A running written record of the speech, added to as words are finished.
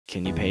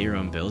Can you pay your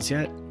own bills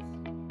yet?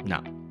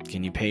 No.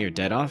 Can you pay your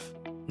debt off?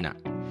 No.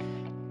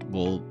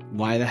 Well,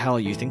 why the hell are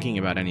you thinking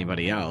about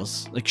anybody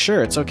else? Like,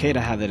 sure, it's okay to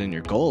have that in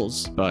your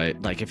goals,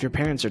 but like if your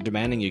parents are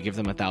demanding you give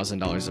them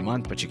 $1,000 a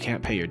month, but you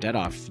can't pay your debt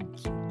off,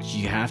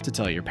 you have to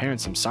tell your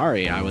parents, I'm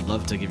sorry, I would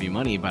love to give you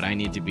money, but I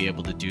need to be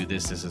able to do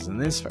this,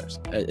 and this first.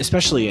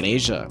 Especially in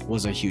Asia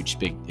was a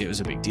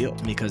big deal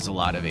because a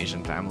lot of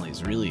Asian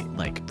families really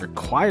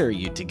require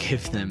you to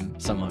give them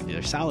some of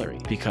their salary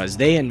because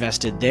they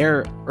invested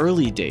their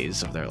early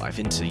days of their life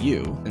into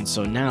you. And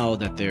so now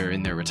that they're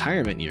in their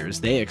retirement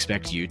years, they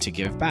expect you to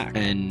give back.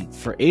 And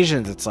for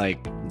Asians,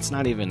 it's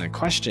not even a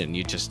question.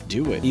 You just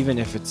do it, even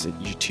if it's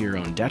to your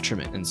own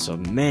detriment. And so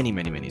many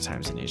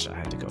times in Asia, I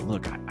had to go,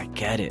 look, I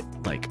get it.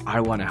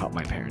 I want to help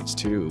my parents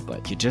too,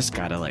 but you just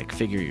gotta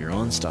figure your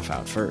own stuff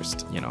out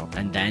first,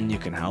 and then you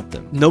can help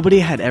them. Nobody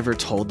had ever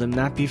told them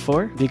that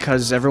before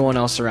because everyone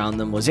else around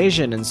them was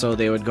Asian. And so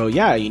they would go,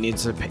 yeah, you need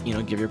to,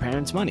 give your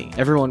parents money.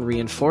 Everyone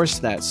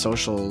reinforced that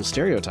social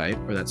stereotype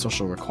or that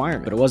social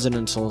requirement. But it wasn't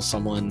until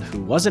someone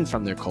who wasn't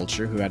from their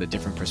culture, who had a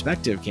different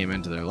perspective, came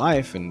into their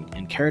life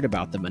and cared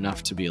about them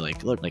enough to be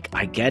look,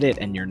 I get it.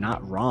 And you're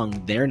not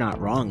wrong. They're not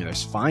wrong.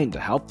 It's fine to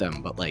help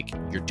them, but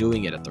you're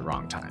doing it at the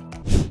wrong time.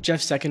 Jeff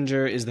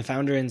Sekinger is the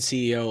founder and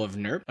CEO of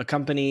NERP, a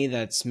company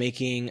that's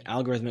making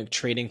algorithmic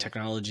trading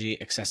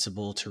technology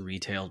accessible to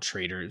retail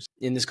traders.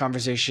 In this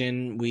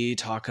conversation, we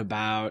talk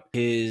about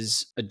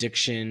his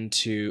addiction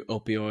to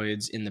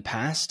opioids in the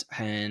past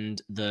and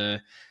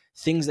the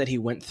things that he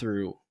went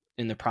through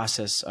in the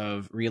process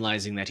of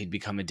realizing that he'd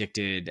become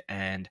addicted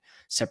and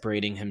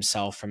separating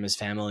himself from his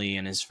family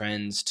and his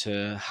friends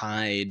to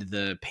hide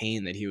the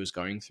pain that he was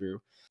going through,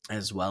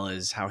 as well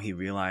as how he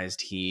realized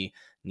he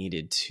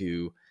needed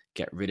to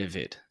get rid of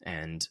it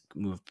and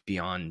move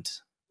beyond,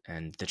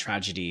 and the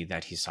tragedy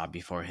that he saw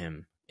before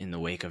him in the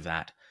wake of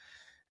that,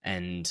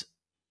 and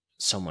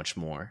so much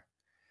more.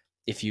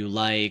 If you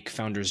like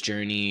founders'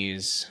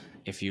 journeys,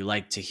 if you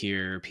like to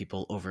hear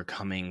people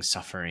overcoming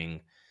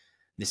suffering,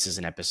 this is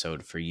an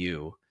episode for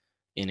you.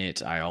 In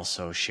it, I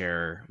also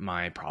share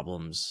my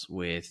problems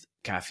with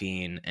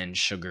caffeine and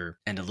sugar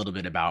and a little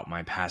bit about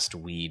my past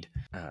weed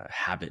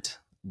habit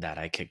that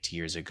I kicked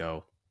years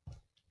ago.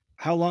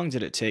 How long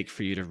did it take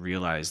for you to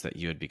realize that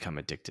you had become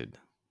addicted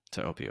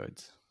to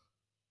opioids?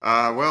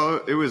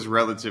 Well, it was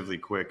relatively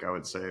quick, I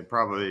would say.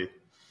 Probably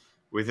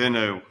within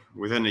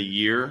a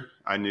year,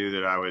 I knew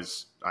that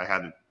I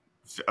had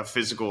a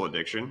physical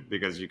addiction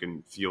because you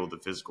can feel the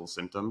physical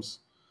symptoms,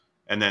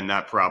 and then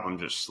that problem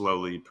just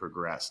slowly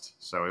progressed.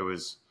 So it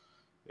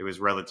was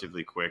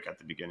relatively quick at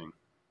the beginning.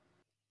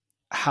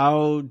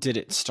 How did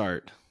it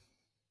start?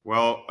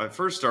 Well, I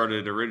first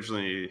started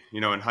originally,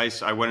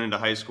 I went into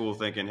high school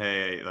thinking,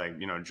 hey,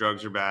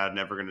 drugs are bad,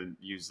 never going to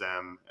use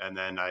them. And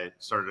then I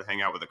started to hang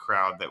out with a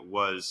crowd that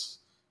was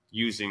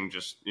using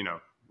just,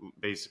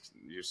 basic,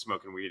 you're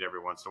smoking weed every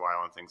once in a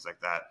while and things like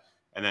that.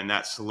 And then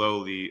that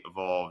slowly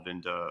evolved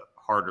into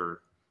harder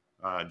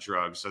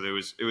drugs. So it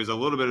was a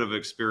little bit of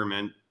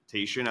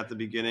experimentation at the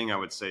beginning, I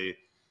would say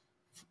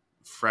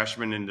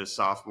freshman into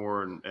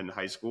sophomore in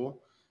high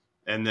school.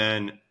 And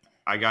then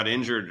I got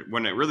injured.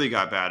 When it really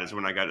got bad is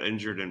when I got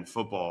injured in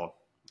football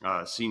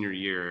senior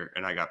year,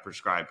 and I got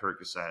prescribed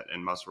Percocet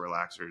and muscle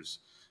relaxers.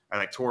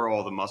 I tore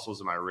all the muscles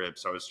in my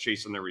ribs. So I was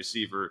chasing the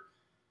receiver,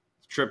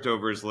 tripped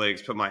over his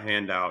legs, put my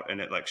hand out,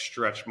 and it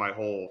stretched my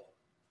whole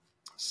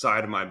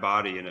side of my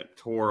body, and it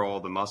tore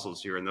all the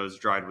muscles here, and those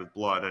dried with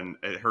blood, and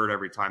it hurt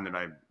every time that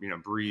I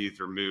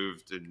breathed or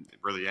moved in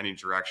really any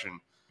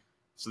direction.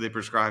 So they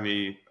prescribed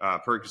me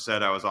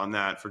Percocet. I was on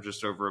that for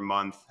just over a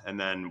month. And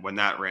then when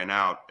that ran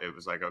out, it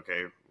was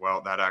okay,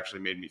 well, that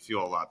actually made me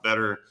feel a lot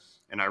better.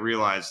 And I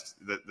realized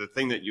that the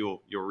thing that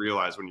you'll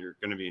realize when you're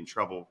going to be in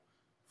trouble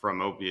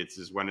from opiates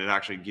is when it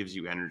actually gives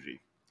you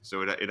energy.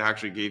 So it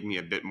actually gave me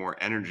a bit more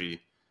energy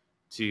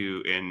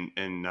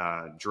and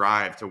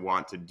drive to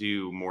want to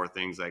do more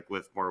things like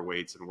lift more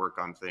weights and work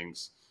on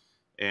things.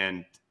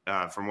 And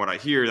from what I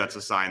hear, that's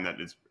a sign that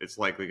it's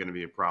likely going to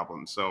be a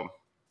problem. So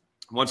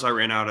once I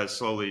ran out, I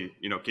slowly,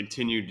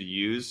 continued to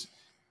use,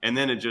 and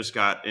then it just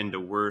got into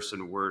worse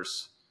and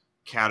worse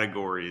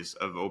categories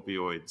of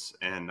opioids.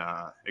 And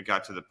it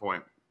got to the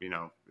point,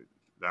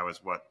 that was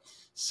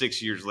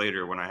 6 years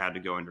later when I had to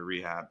go into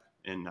rehab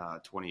in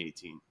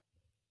 2018.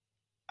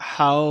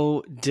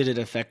 How did it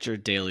affect your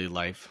daily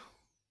life?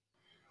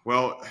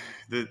 Well,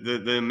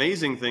 the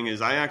amazing thing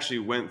is I actually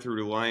went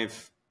through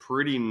life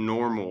pretty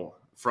normal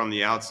from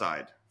the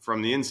outside.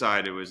 From the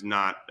inside, it was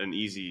not an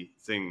easy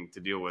thing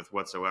to deal with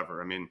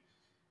whatsoever. I mean,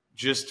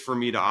 just for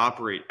me to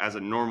operate as a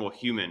normal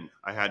human,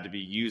 I had to be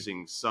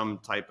using some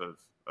type of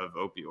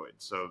opioid.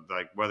 So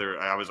whether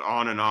I was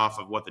on and off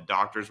of what the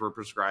doctors were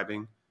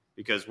prescribing,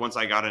 because once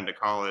I got into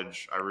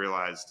college, I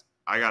realized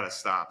I got to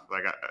stop.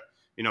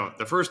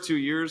 The first 2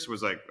 years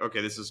was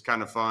okay, this is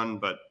kind of fun,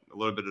 but a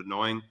little bit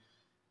annoying.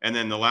 And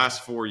then the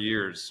last 4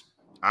 years,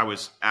 I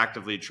was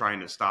actively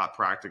trying to stop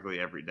practically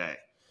every day.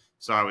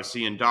 So I was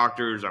seeing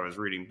doctors, I was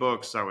reading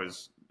books, I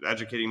was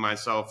educating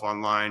myself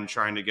online,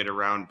 trying to get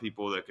around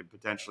people that could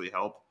potentially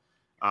help.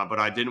 But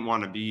I didn't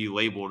want to be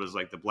labeled as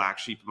like the black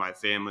sheep of my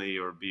family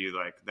or be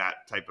like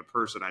that type of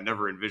person. I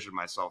never envisioned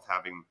myself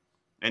having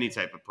any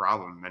type of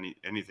problem,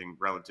 anything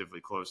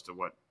relatively close to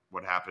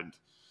what happened.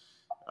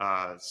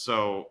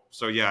 So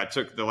yeah, it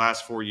took the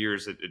last 4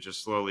 years. It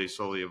just slowly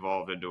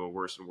evolved into a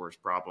worse and worse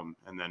problem.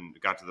 And then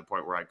it got to the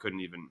point where I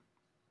couldn't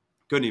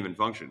even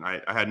function.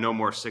 I had no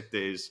more sick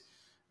days.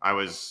 I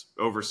was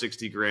over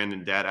 60 grand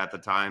in debt at the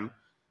time.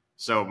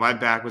 So my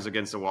back was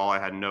against the wall. I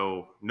had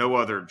no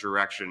other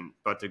direction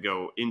but to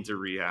go into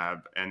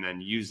rehab and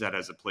then use that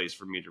as a place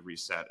for me to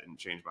reset and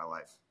change my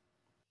life.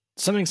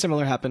 Something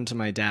similar happened to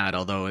my dad,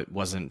 although it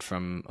wasn't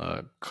from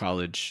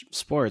college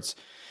sports.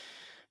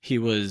 He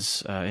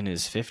was in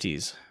his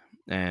 50s,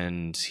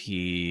 and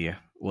he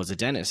was a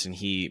dentist, and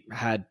he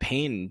had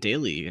pain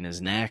daily in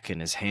his neck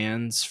and his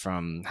hands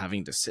from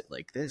having to sit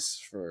like this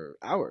for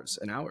hours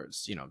and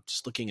hours,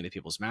 just looking into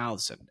people's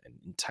mouths and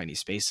in tiny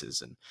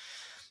spaces.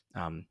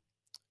 And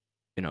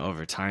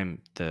over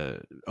time,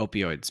 the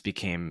opioids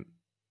became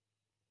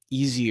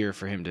easier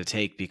for him to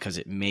take because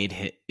it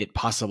made it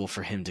possible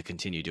for him to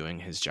continue doing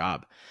his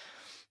job.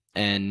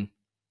 And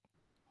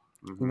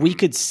we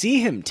could see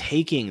him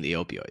taking the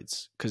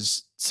opioids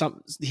because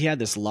he had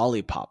this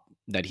lollipop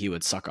that he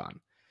would suck on.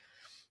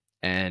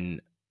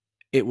 And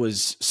it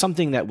was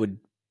something that would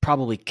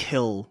probably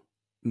kill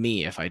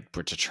me if I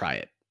were to try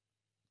it,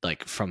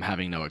 like from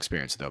having no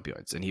experience with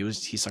opioids. And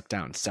he sucked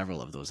down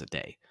several of those a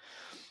day.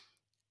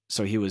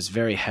 So he was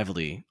very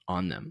heavily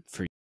on them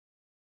for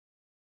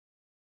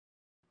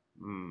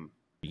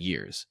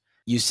years.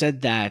 You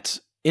said that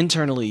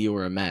internally you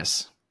were a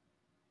mess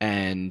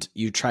and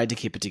you tried to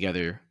keep it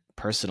together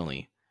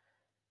personally.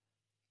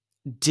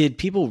 Did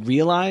people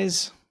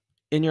realize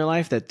in your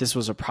life that this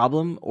was a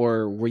problem,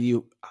 or were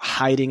you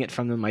hiding it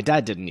from them? My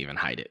dad didn't even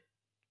hide it,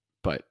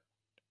 but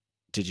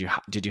did you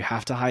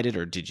have to hide it,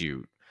 or did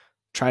you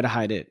try to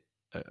hide it?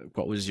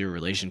 What was your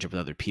relationship with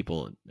other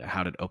people?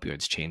 How did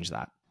opioids change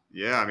that?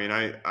 Yeah, I mean,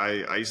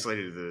 I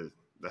isolated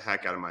the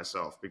heck out of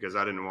myself because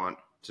I didn't want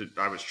to.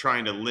 I was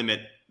trying to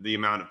limit the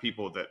amount of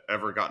people that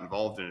ever got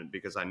involved in it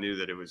because I knew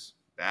that it was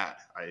bad.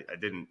 I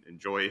didn't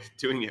enjoy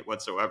doing it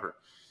whatsoever,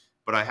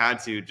 but I had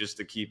to just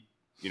to keep,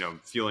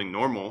 feeling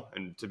normal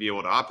and to be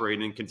able to operate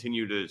and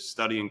continue to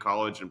study in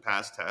college and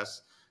pass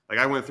tests. Like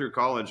I went through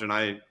college and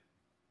a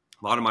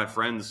lot of my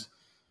friends,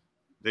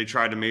 they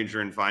tried to major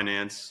in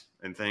finance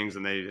and things,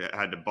 and they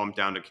had to bump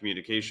down to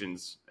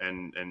communications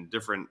and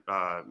different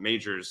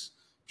majors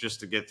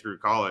just to get through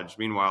college.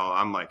 Meanwhile,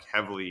 I'm like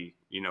heavily,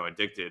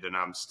 addicted, and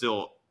I'm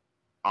still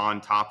on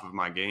top of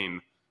my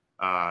game,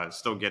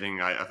 still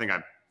getting, I think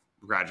I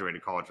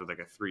graduated college with like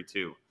a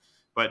 3.2.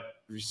 But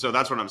so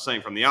that's what I'm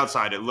saying. From the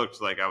outside, it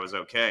looked like I was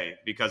okay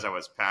because I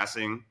was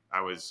passing. I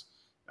was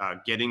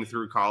getting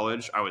through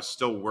college. I was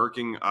still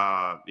working,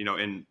 like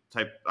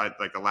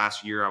the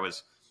last year I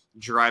was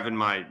driving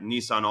my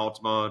Nissan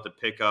Altima to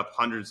pick up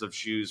hundreds of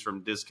shoes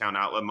from discount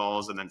outlet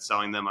malls and then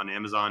selling them on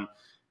Amazon.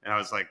 And I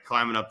was like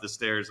climbing up the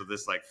stairs of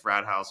this like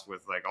frat house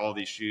with like all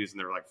these shoes, and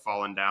they're like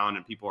falling down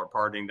and people are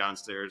partying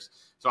downstairs.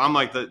 So I'm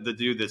like the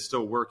dude that's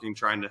still working,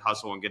 trying to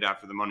hustle and get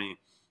after the money.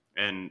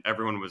 And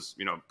everyone was,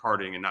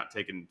 partying and not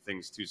taking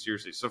things too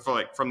seriously. So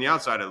from the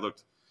outside, it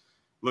looked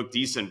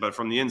decent, but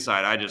from the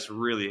inside, I just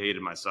really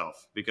hated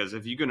myself because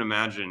if you can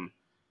imagine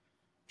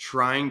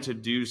trying to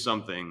do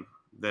something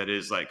that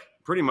is like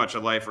pretty much a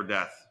life or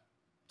death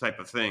type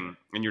of thing,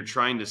 and you're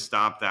trying to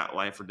stop that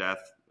life or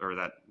death or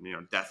that,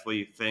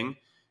 deathly thing,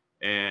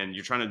 and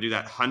you're trying to do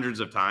that hundreds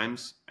of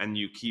times and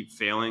you keep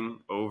failing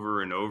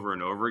over and over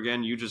and over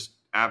again, you just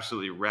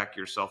absolutely wreck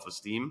your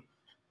self-esteem.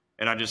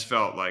 And I just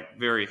felt like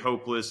very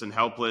hopeless and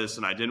helpless,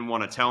 and I didn't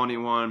want to tell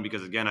anyone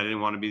because, again, I didn't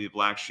want to be the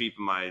black sheep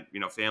of my,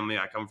 family.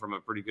 I come from a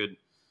pretty good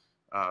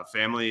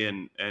family,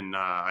 and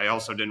I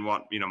also didn't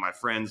want, my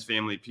friends,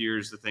 family,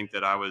 peers to think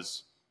that I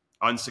was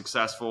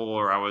unsuccessful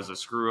or I was a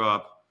screw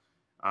up.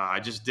 I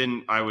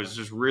was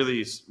just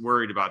really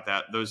worried about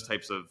those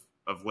types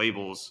of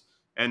labels.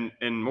 And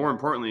more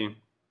importantly,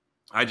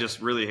 I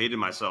just really hated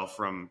myself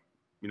from,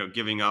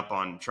 giving up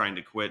on trying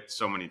to quit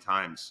so many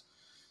times.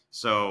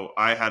 So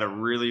I had a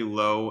really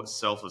low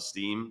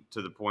self-esteem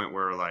to the point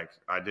where like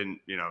I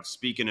didn't,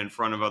 speaking in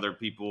front of other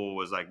people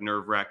was like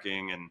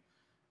nerve-wracking, and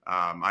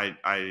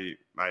I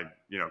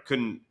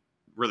couldn't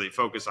really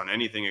focus on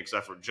anything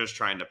except for just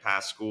trying to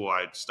pass school.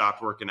 I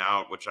stopped working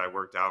out, which I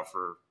worked out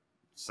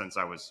since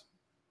I was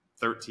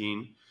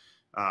 13.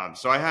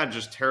 So I had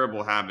just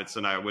terrible habits,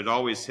 and I would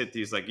always hit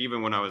these, like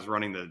even when I was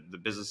running the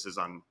businesses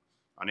on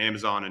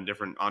Amazon and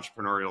different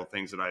entrepreneurial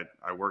things that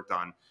I worked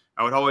on,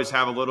 I would always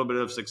have a little bit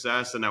of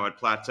success and I would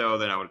plateau.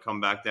 Then I would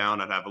come back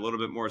down. I'd have a little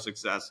bit more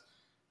success,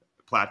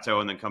 plateau,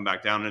 and then come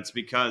back down. And it's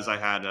because I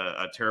had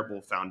a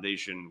terrible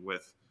foundation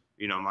with,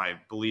 my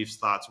beliefs,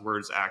 thoughts,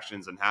 words,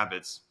 actions, and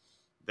habits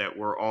that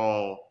were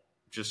all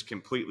just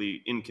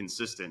completely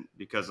inconsistent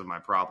because of my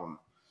problem.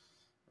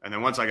 And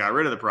then once I got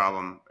rid of the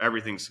problem,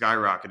 everything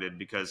skyrocketed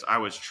because I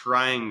was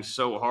trying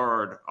so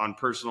hard on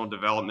personal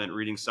development,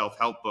 reading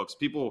self-help books.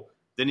 People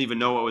didn't even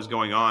know what was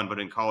going on, but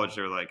in college,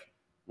 they're like,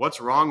 what's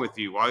wrong with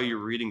you? Why are you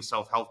reading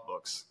self-help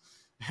books?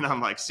 And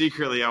I'm like,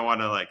 secretly, I want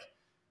to like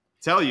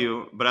tell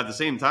you, but at the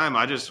same time,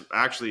 I just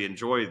actually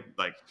enjoy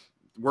like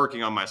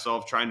working on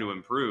myself, trying to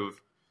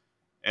improve.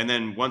 And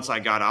then once I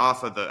got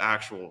off of the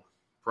actual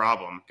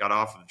problem, got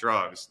off of the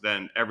drugs,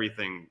 then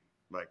everything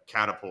like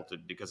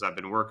catapulted because I've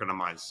been working on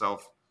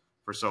myself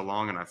for so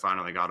long. And I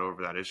finally got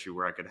over that issue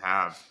where I could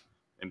have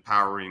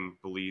empowering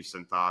beliefs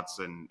and thoughts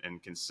and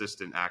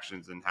consistent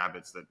actions and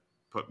habits that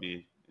put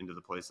me into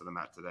the place that I'm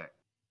at today.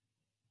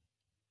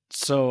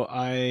 So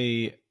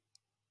I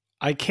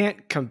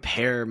can't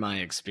compare my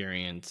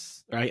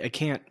experience, right?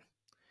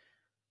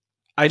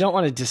 I don't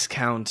want to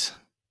discount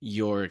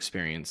your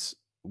experience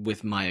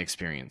with my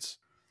experience,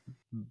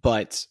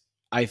 but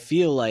I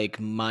feel like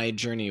my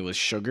journey with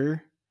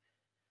sugar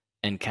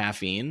and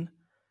caffeine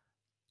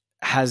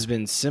has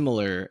been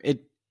similar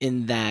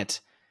in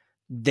that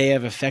they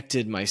have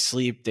affected my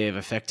sleep. They have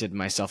affected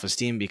my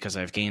self-esteem because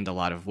I've gained a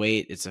lot of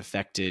weight. It's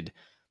affected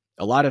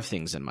a lot of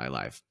things in my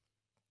life.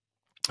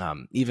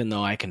 Even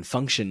though I can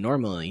function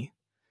normally,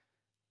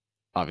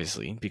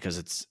 obviously,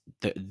 because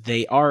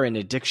they are an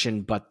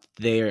addiction, but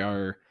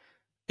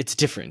it's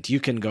different.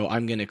 You can go,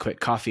 I'm going to quit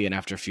coffee, and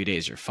after a few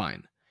days, you're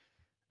fine.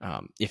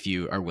 If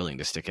you are willing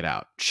to stick it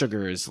out.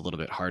 Sugar is a little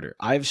bit harder.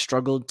 I've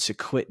struggled to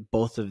quit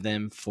both of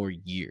them for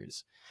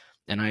years,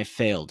 and I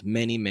failed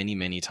many, many,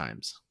 many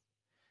times.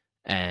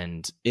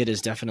 And it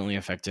has definitely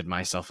affected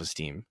my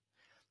self-esteem.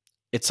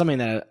 It's something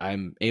that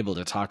I'm able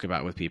to talk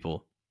about with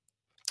people,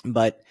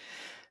 but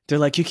they're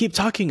like, you keep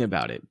talking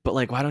about it, but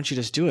like, why don't you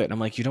just do it? And I'm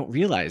like, you don't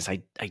realize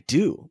I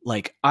do.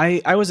 Like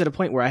I was at a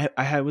point where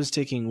I was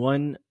taking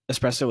 1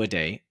 espresso a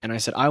day, and I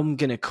said, I'm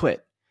going to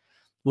quit.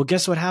 Well,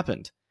 guess what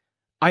happened?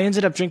 I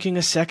ended up drinking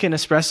a second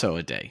espresso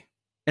a day.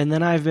 And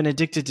then I've been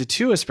addicted to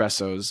 2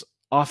 espressos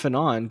off and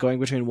on, going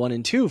between 1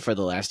 and 2 for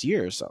the last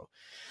year or so.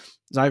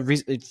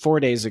 4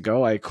 days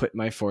ago, I quit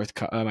my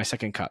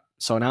second cup.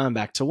 So now I'm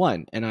back to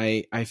 1, and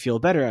I feel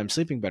better. I'm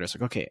sleeping better. It's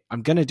like, okay,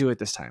 I'm going to do it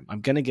this time. I'm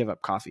going to give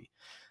up coffee.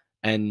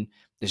 And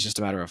it's just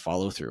a matter of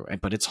follow through.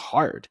 But it's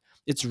hard.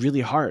 It's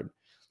really hard.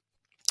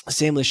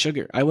 Same with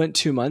sugar. I went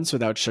 2 months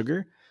without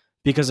sugar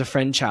because a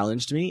friend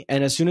challenged me.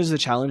 And as soon as the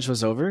challenge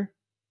was over,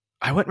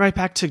 I went right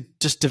back to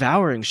just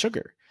devouring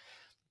sugar.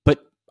 But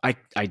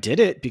I did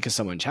it because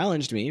someone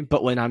challenged me.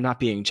 But when I'm not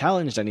being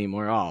challenged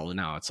anymore, oh,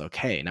 now it's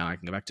okay. Now I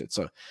can go back to it.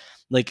 So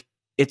like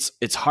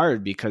it's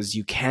hard because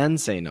you can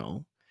say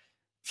no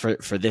for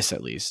this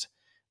at least,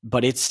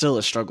 but it's still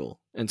a struggle.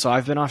 And so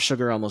I've been off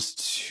sugar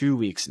almost 2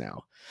 weeks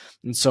now.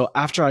 And so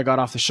after I got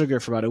off the sugar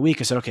for about a week,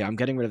 I said, okay, I'm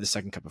getting rid of the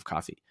second cup of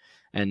coffee.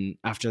 And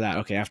after that,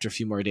 okay, after a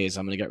few more days,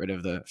 I'm going to get rid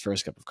of the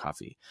first cup of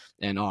coffee.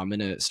 And I'm going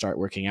to start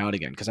working out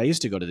again. Because I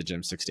used to go to the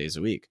gym 6 days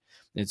a week.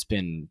 It's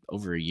been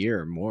over a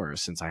year or more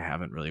since I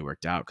haven't really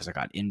worked out because I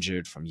got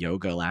injured from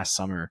yoga last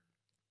summer.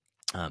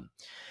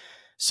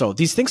 So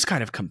these things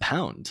kind of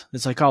compound.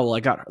 It's like, oh,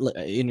 well,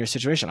 in your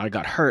situation, I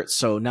got hurt.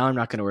 So now I'm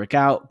not going to work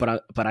out,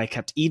 but I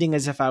kept eating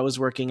as if I was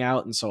working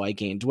out. And so I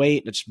gained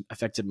weight, which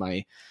affected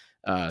my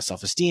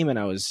self-esteem, and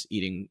I was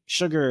eating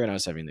sugar, and I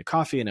was having the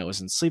coffee, and I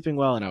wasn't sleeping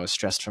well, and I was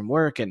stressed from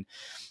work. And,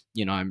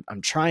 you know,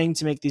 I'm trying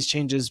to make these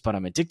changes, but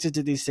I'm addicted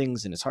to these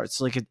things, and it's hard.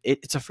 So like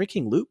it's a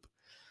freaking loop.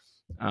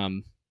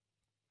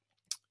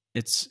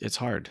 It's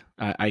hard.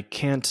 I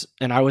can't,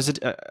 and I was,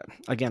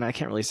 again, I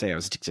can't really say I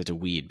was addicted to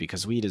weed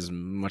because weed is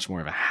much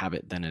more of a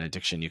habit than an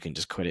addiction. You can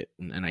just quit it.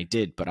 And I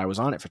did, but I was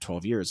on it for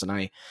 12 years, and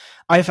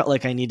I felt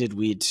like I needed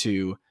weed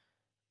to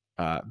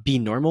be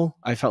normal.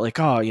 I felt like,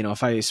 oh, you know,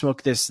 if I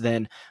smoke this,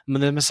 then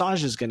the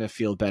massage is going to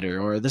feel better,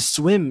 or the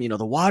swim, you know,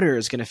 the water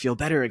is going to feel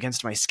better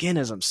against my skin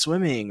as I'm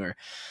swimming, or,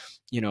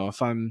 you know,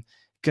 if I'm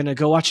going to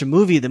go watch a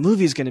movie, the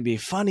movie is going to be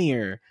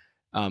funnier.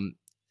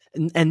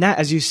 And that,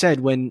 as you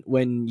said,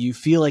 when you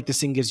feel like this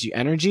thing gives you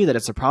energy, that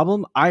it's a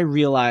problem. I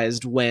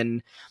realized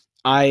when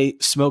I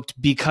smoked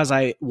because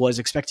I was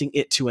expecting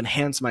it to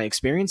enhance my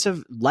experience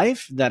of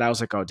life, that I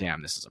was like, oh,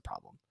 damn, this is a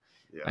problem.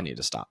 Yeah. I need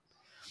to stop.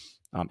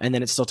 And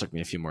then it still took me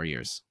a few more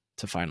years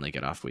to finally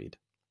get off weed.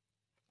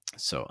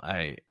 So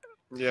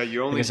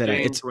you only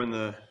change when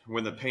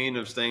the pain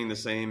of staying the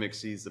same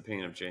exceeds the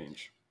pain of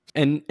change.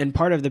 And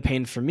part of the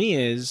pain for me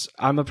is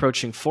I'm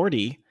approaching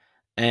 40,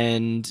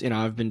 and, you know,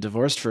 I've been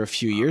divorced for a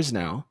few years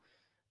now.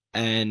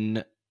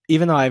 And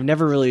even though I've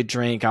never really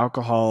drank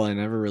alcohol and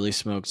never really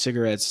smoked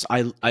cigarettes,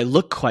 I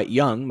look quite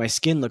young. My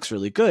skin looks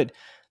really good,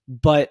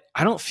 but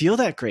I don't feel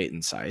that great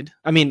inside.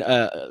 I mean,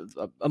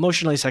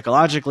 emotionally,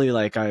 psychologically,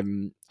 like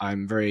I'm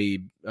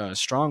very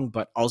strong,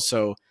 but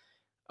also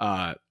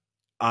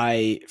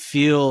I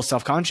feel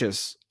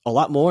self-conscious a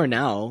lot more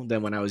now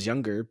than when I was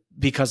younger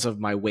because of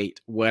my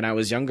weight. When I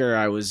was younger,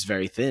 I was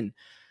very thin,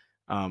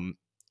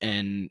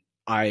 and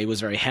I was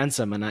very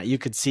handsome, and you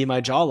could see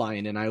my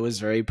jawline, and I was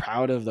very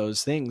proud of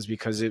those things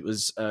because it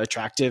was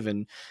attractive,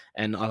 and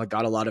I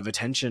got a lot of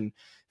attention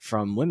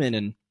from women.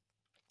 And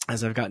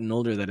as I've gotten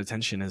older, that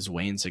attention has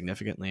waned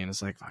significantly, and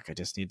it's like, fuck, I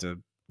just need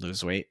to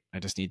lose weight. I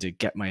just need to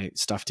get my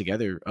stuff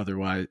together.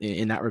 Otherwise,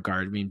 in that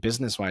regard, I mean,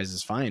 business wise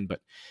is fine, but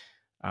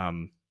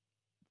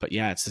But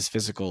yeah, it's this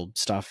physical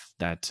stuff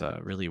that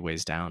really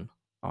weighs down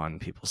on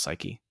people's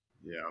psyche.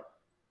 Yeah.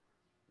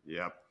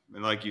 Yeah.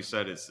 And like you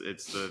said, it's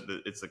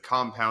the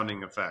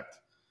compounding effect.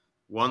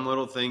 One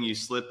little thing you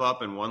slip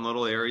up in one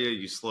little area,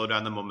 you slow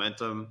down the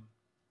momentum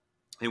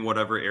in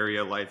whatever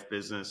area, life,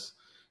 business,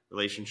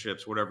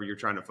 relationships, whatever you're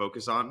trying to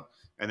focus on.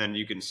 And then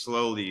you can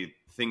slowly,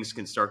 things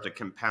can start to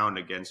compound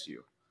against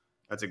you.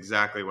 That's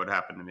exactly what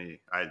happened to me.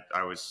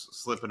 I was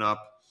slipping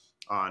up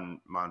on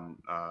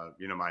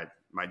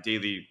my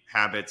daily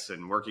habits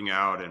and working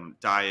out and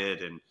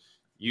diet and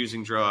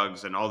using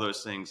drugs and all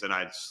those things. And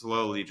I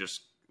slowly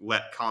just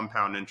let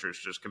compound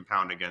interest just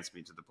compound against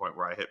me to the point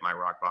where I hit my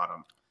rock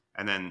bottom.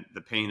 And then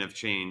the pain of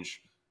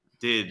change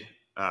did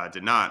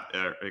not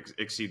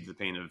exceed the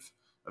pain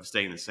of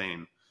staying the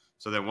same.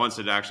 So then once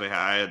it actually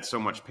I had so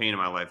much pain in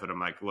my life that I'm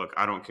like, look,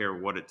 I don't care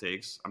what it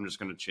takes. I'm just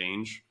going to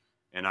change.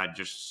 And I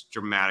just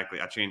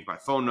I changed my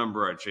phone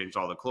number. I changed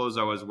all the clothes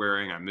I was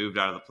wearing. I moved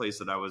out of the place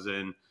that I was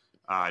in.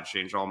 I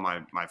changed all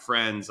my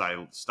friends.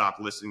 I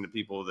stopped listening to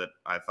people that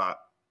I thought,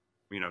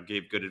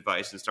 gave good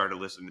advice, and started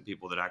listening to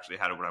people that actually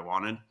had what I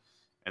wanted.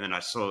 And then I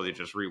slowly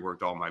just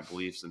reworked all my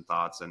beliefs and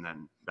thoughts. And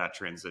then that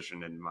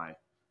transitioned into my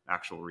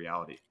actual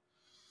reality.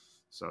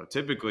 So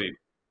typically.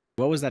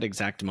 What was that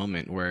exact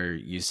moment where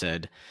you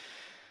said,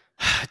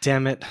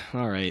 damn it,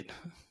 all right,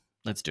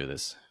 let's do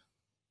this?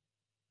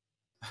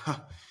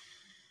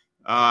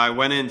 I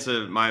went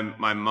into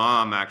my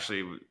mom,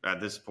 actually, at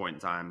this point in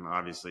time.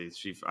 Obviously,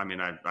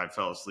 I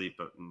fell asleep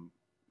and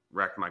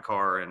wrecked my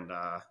car, and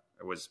I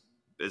was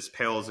as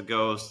pale as a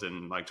ghost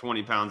and like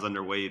 20 pounds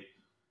underweight,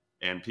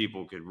 and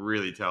people could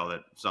really tell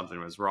that something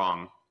was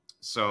wrong.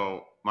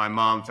 So my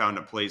mom found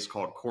a place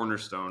called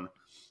Cornerstone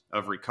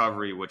of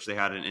Recovery, which they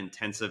had an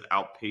intensive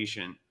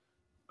outpatient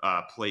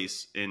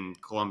place in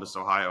Columbus,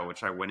 Ohio,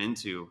 which I went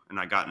into, and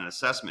I got an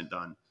assessment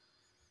done.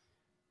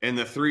 In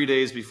the 3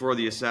 days before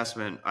the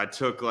assessment, I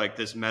took like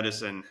this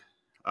medicine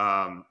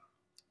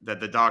that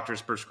the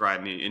doctors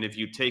prescribed me. And if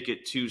you take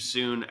it too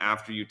soon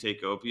after you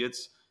take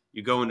opiates,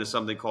 you go into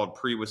something called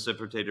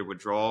pre-precipitated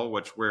withdrawal,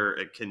 where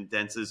it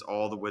condenses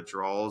all the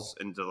withdrawals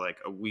into like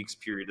a week's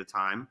period of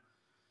time.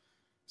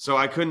 So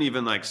I couldn't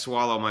even like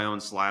swallow my own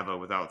saliva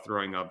without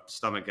throwing up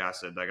stomach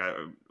acid,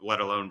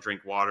 let alone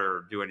drink water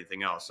or do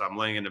anything else. So I'm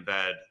laying in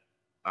bed,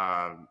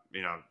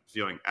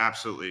 feeling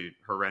absolutely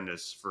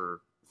horrendous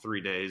for 3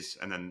 days.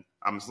 And then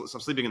I'm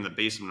sleeping in the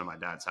basement of my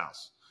dad's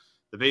house.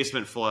 The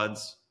basement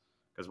floods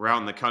because we're out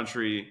in the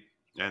country,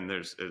 and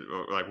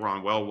we're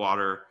on well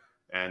water,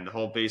 and the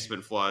whole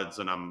basement floods.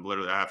 And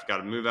I've got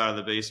to move out of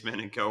the basement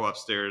and go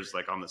upstairs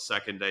like on the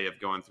second day of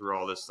going through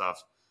all this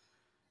stuff.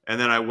 And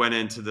then I went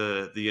into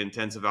the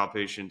intensive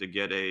outpatient to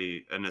get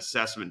an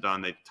assessment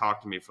done. They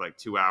talked to me for like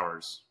 2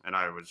 hours, and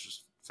I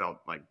felt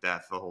like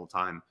death the whole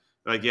time.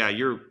 Like, yeah,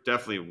 you're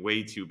definitely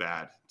way too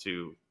bad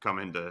to come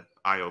into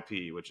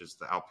IOP, which is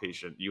the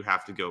outpatient. You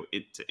have to go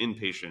to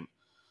inpatient.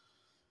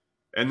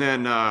 And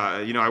then,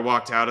 I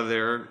walked out of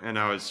there, and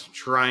I was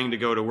trying to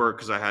go to work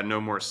because I had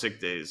no more sick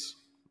days.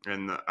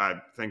 And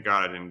thank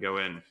God I didn't go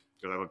in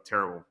because I looked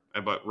terrible.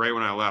 But right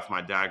when I left,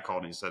 my dad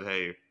called and he said,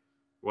 hey,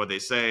 what'd they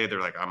say? They're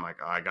like, I'm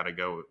like, I got to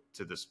go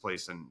to this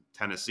place in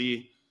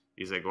Tennessee.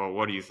 He's like, well,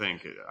 what do you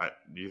think?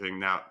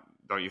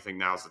 Don't you think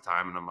now's the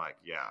time? And I'm like,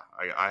 yeah,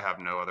 I have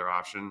no other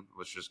option.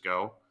 Let's just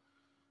go.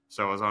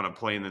 So I was on a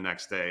plane the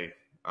next day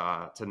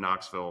to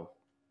Knoxville,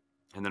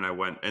 and then I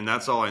went, and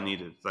that's all I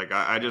needed. Like,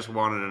 I just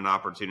wanted an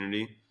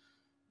opportunity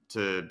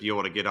to be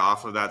able to get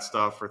off of that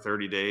stuff for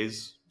 30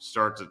 days,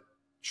 start to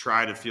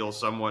try to feel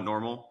somewhat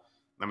normal.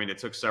 I mean, it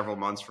took several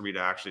months for me to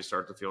actually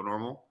start to feel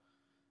normal.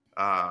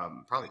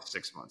 Probably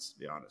 6 months, to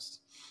be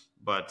honest.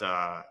 But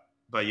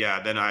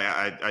yeah, then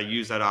I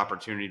use that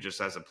opportunity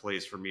just as a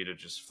place for me to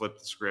just flip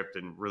the script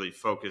and really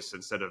focus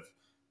instead of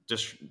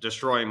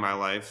destroying my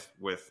life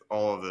with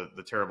all of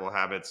the terrible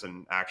habits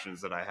and actions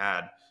that I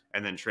had,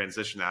 and then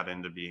transition that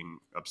into being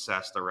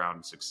obsessed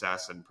around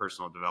success and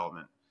personal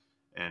development.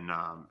 And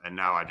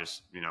now I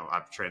just,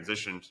 I've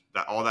transitioned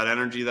all that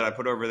energy that I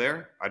put over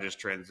there. I just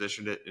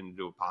transitioned it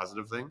into a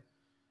positive thing.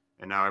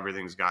 And now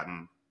everything's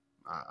gotten,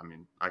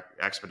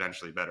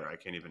 exponentially better. I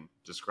can't even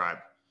describe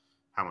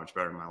how much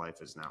better my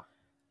life is now.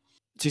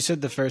 So you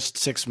said the first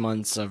 6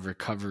 months of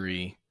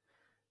recovery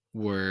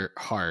were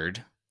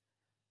hard.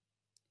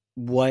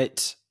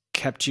 What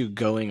kept you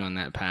going on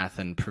that path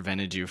and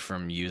prevented you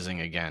from using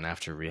again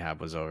after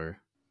rehab was over?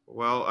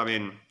 Well, I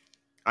mean,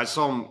 I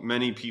saw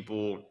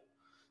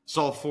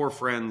saw 4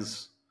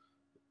 friends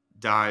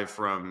die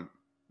from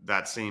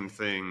that same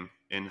thing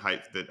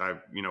that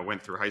I,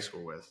 went through high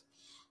school with.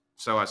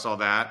 So I saw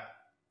that.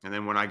 And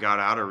then when I got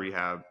out of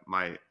rehab,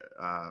 my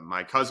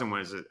cousin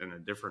was in a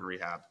different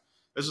rehab.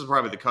 This is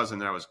probably the cousin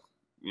that I was,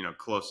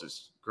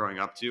 closest growing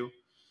up to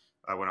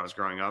when I was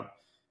growing up.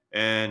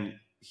 And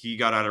he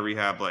got out of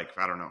rehab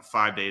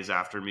 5 days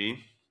after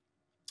me.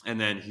 And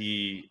then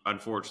he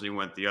unfortunately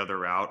went the other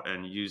route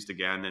and used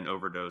again and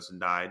overdosed and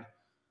died.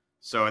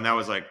 And that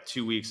was like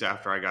 2 weeks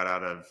after I got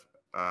out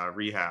of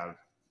rehab.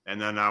 And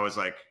then I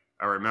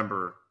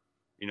remember,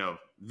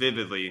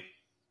 vividly,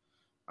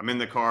 I'm in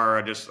the car.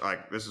 I just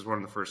this is one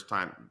of the first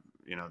time,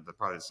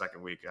 probably the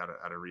second week out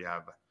of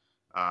rehab.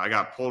 I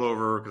got pulled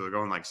over because they're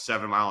going like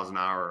 7 miles an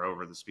hour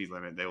over the speed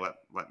limit. They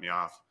let me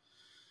off.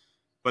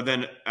 But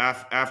then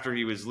after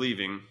he was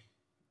leaving,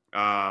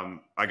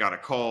 I got a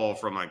call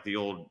from like the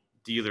old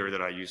dealer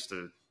that I used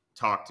to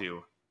talk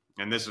to.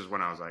 And this is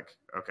when I was like,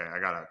 okay, I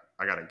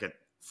gotta get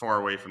far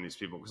away from these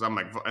people, because I'm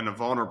like in a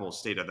vulnerable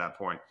state at that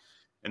point.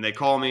 And they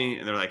call me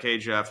and they're like, hey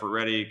Jeff, we're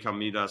ready. Come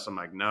meet us. I'm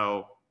like,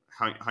 no.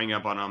 Hang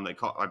up on them.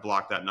 I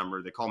blocked that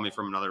number. They call me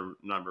from another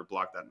number,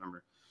 block that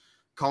number.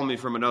 Call me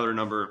from another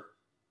number,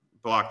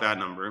 block that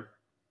number.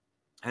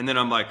 And then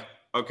I'm like,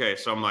 okay,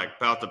 so I'm like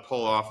about to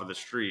pull off of the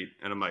street,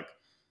 and I'm like,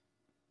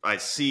 I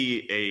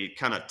see a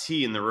kind of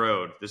T in the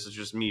road. This is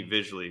just me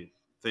visually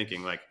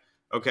thinking like,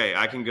 okay,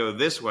 I can go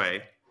this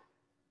way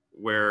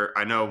where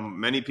I know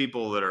many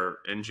people that are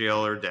in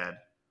jail or dead,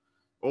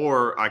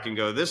 or I can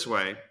go this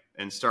way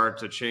and start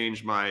to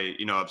change my,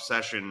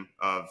 obsession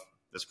of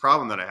this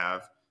problem that I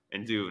have,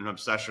 and do an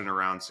obsession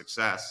around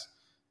success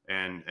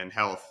and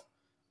health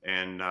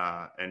and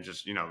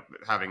just,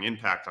 having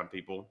impact on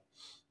people.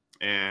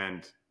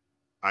 And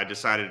I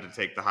decided to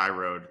take the high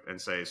road and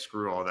say,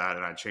 screw all that.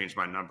 And I changed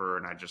my number,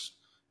 and I just,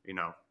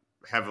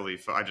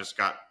 I just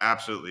got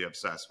absolutely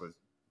obsessed with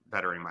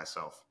bettering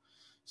myself.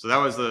 So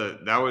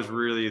that was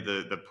really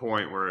the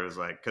point where it was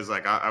like, cause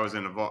like I was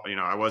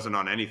I wasn't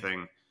on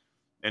anything,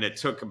 and it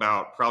took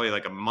about probably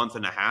like a month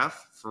and a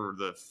half for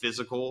the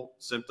physical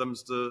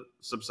symptoms to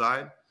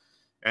subside.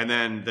 And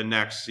then the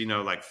next,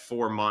 like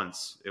 4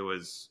 months, it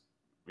was,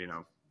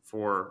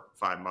 4 or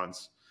 5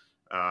 months,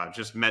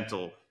 just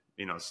mental,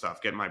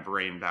 stuff, getting my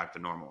brain back to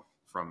normal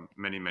from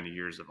many, many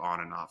years of on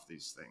and off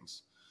these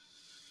things.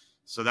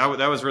 So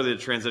that was really the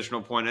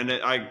transitional point. And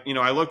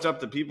I looked up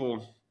to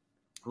people,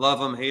 love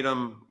them, hate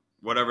them,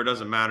 whatever,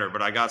 doesn't matter.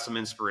 But I got some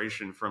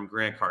inspiration from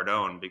Grant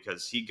Cardone,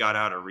 because he got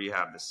out of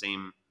rehab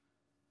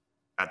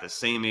at the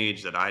same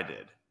age that I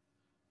did.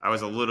 I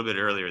was a little bit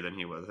earlier than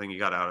he was. I think he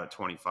got out at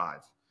 25.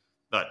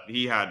 But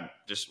he had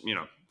just,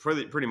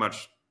 pretty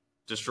much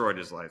destroyed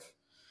his life.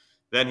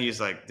 Then he's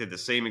like, did the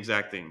same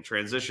exact thing,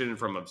 transitioned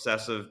from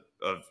obsessive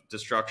of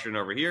destruction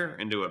over here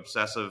into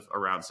obsessive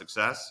around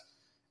success.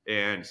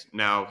 And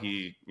now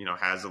he,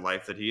 has a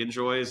life that he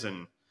enjoys,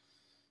 and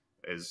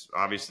is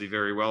obviously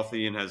very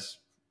wealthy, and has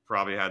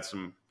probably had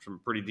some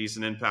pretty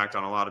decent impact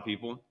on a lot of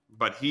people.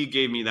 But he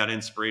gave me that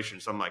inspiration.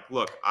 So I'm like,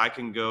 look, I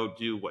can go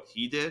do what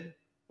he did,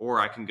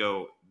 or I can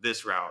go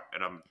this route,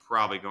 and I'm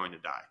probably going to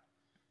die.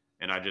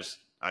 And I just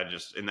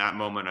in that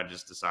moment, I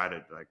just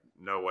decided, like,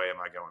 no way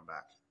am I going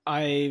back.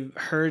 I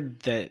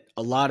heard that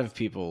a lot of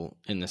people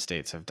in the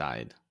States have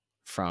died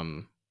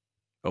from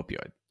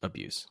opioid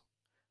abuse,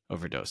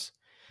 overdose.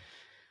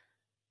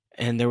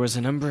 And there was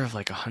a number of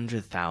like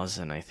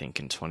 100,000, I think,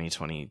 in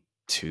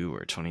 2022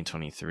 or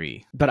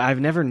 2023. But I've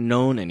never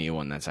known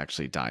anyone that's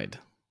actually died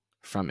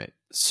from it.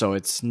 So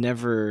it's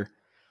never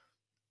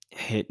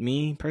hit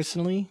me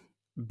personally,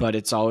 but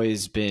it's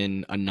always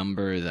been a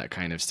number that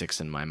kind of sticks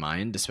in my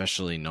mind,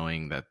 especially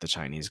knowing that the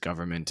Chinese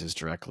government is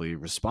directly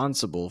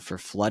responsible for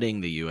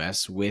flooding the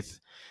US with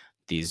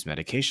these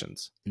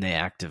medications. They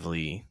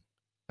actively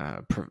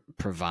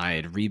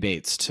provide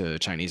rebates to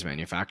Chinese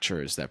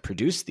manufacturers that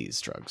produce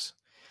these drugs,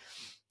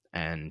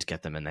 and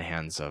get them in the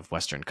hands of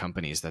Western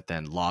companies that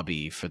then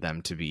lobby for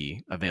them to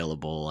be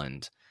available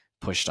and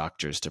push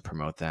doctors to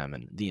promote them.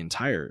 And the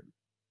entire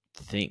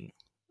thing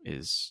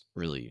is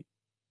really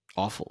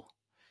awful.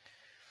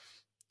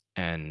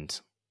 And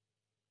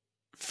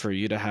for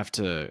you to have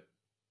to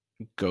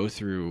go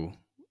through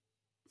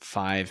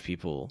 5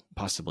 people,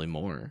 possibly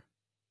more,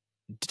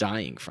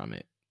 dying from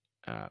it,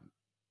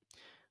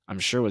 I'm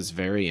sure was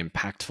very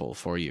impactful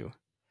for you.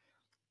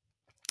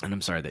 And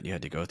I'm sorry that you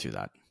had to go through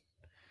that.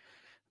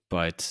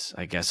 But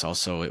I guess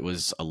also it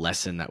was a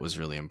lesson that was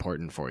really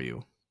important for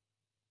you,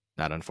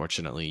 that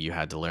unfortunately you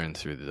had to learn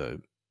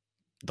through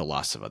the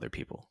loss of other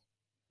people.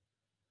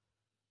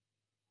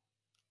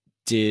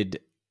 Did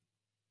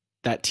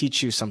that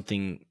teach you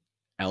something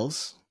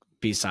else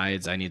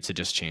besides I need to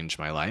just change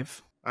my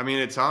life? I mean,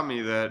 it taught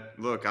me that,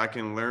 look, I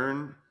can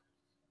learn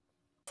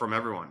from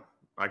everyone.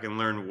 I can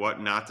learn what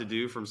not to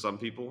do from some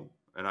people,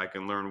 and I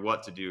can learn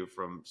what to do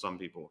from some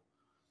people.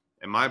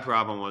 And my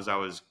problem was I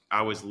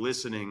was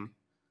listening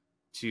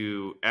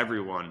to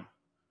everyone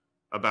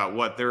about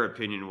what their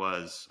opinion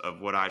was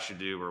of what I should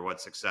do, or what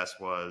success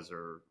was,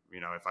 or,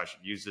 if I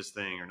should use this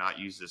thing or not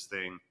use this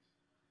thing.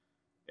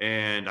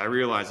 And I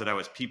realized that I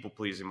was people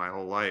pleasing my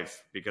whole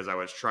life, because I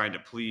was trying to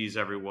please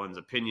everyone's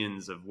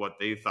opinions of what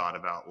they thought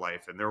about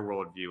life and their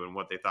worldview and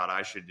what they thought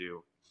I should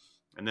do.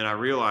 And then I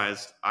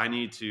realized I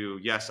need to,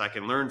 yes, I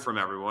can learn from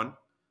everyone,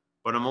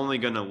 but I'm only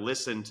going to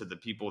listen to the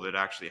people that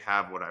actually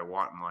have what I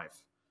want in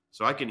life.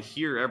 So I can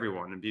hear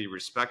everyone and be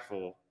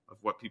respectful of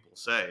what people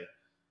say,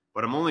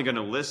 but I'm only going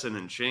to listen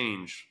and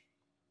change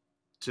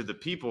to the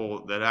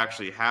people that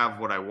actually have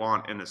what I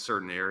want in a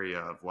certain area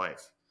of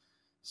life.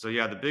 So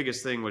yeah, the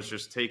biggest thing was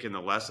just taking the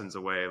lessons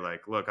away.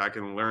 Like, look, I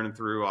can learn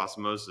through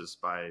osmosis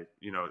by,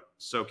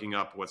 soaking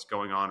up what's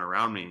going on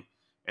around me,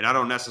 And I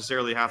don't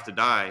necessarily have to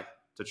die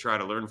to try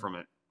to learn from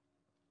it.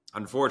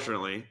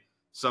 Unfortunately,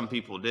 some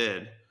people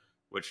did,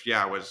 which,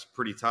 was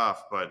pretty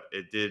tough, but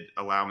it did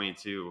allow me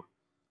to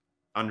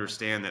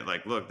understand that,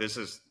 like, look, this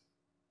is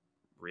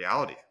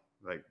reality.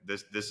 Like,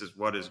 this is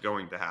what is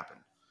going to happen.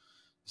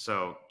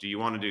 So do you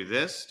want to do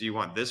this? Do you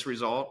want this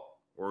result?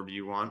 Or do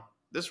you want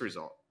this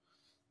result?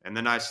 And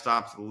then I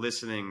stopped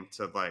listening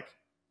to,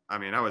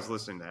 I was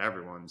listening to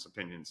everyone's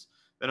opinions.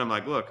 Then I'm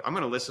like, look, I'm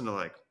going to listen to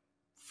like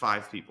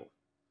 5 people.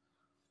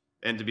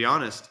 And to be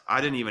honest,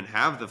 I didn't even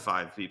have the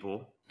 5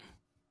 people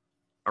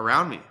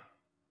around me.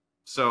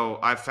 So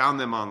I found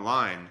them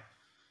online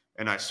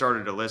and I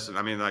started to listen.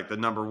 I mean, like, the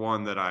number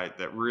one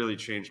that really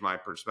changed my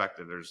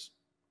perspective,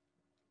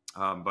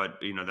 but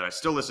that I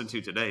still listen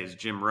to today is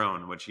Jim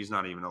Rohn, which he's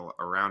not even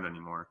around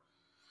anymore.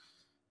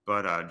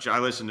 But I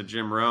listen to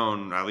Jim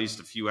Rohn at least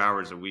a few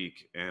hours a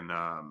week, and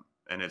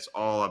it's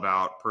all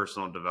about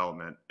personal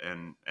development,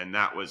 and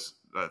that was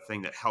the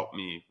thing that helped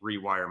me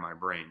rewire my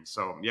brain.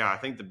 So I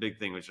think the big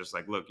thing was just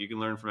like, look, you can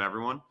learn from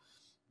everyone,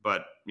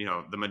 but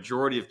the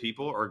majority of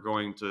people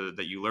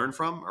that you learn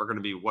from are going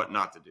to be what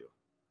not to do.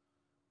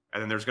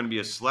 And then there's going to be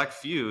a select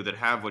few that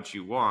have what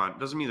you want.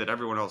 Doesn't mean that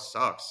everyone else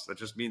sucks. That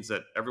just means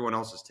that everyone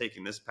else is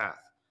taking this path.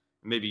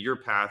 Maybe your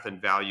path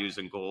and values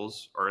and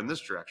goals are in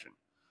this direction.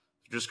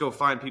 So just go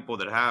find people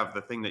that have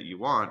the thing that you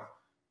want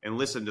and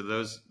listen to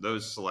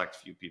those select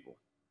few people.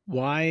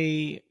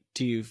 Why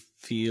Do you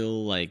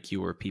feel like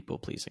you were people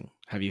pleasing?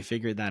 Have you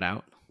figured that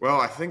out? Well,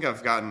 I think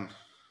I've gotten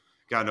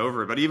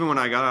over it. But even when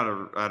I got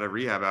out of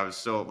rehab, I was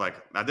still like,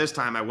 at this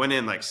time I went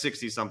in like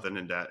 60 something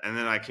in debt. And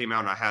then I came out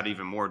and I had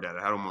even more debt.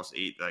 I had almost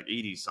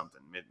 80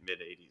 something, mid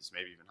 80s,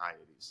 maybe even high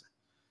 80s.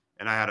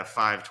 And I had a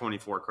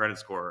 524 credit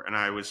score, and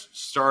I was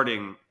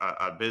starting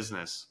a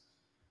business.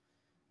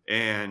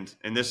 And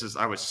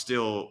I was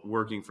still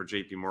working for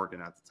JP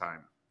Morgan at the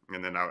time.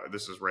 And then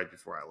this was right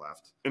before I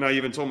left. And I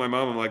even told my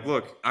mom, I'm like,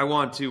 look, I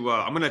want to,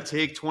 I'm going to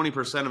take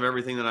 20% of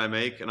everything that I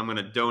make, and I'm going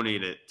to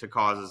donate it to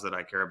causes that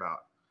I care about.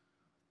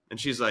 And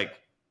she's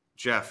like,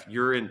 Jeff,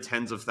 you're in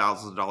tens of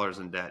thousands of dollars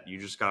in debt. You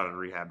just got out of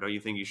rehab. Don't you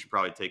think you should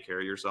probably take care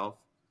of yourself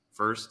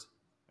first?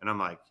 And I'm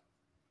like,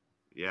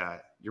 yeah,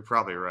 you're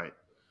probably right.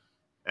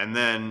 And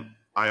then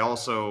I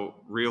also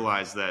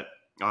realized that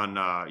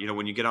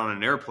when you get on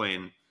an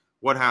airplane,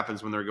 what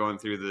happens when they're going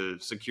through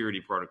the security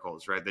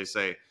protocols, right? They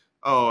say,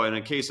 oh, in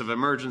a case of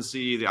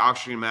emergency, the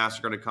oxygen masks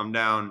are going to come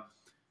down.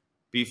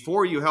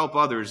 Before you help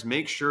others,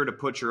 make sure to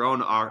put your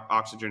own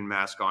oxygen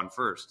mask on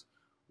first.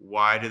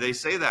 Why do they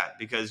say that?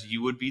 Because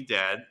you would be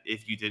dead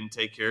if you didn't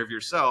take care of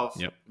yourself,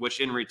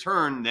 which in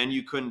return, then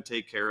you couldn't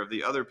take care of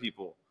the other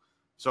people.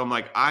 So I'm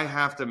like, I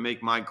have to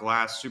make my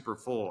glass super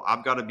full.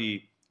 I've got to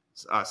be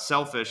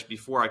selfish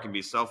before I can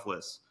be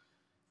selfless.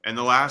 And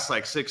the last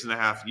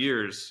 6.5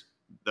 years,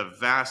 the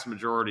vast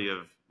majority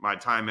of my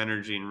time,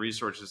 energy, and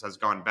resources has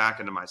gone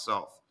back into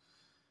myself,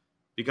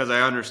 because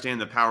I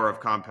understand the power of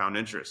compound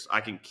interest.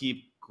 I can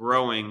keep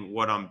growing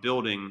what I'm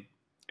building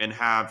and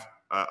have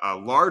a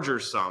larger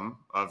sum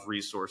of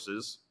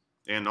resources,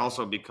 and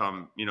also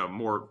become,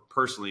 more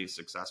personally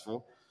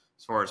successful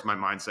as far as my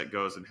mindset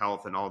goes, and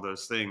health and all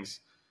those things.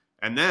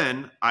 And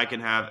then I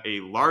can have a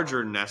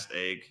larger nest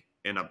egg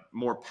and a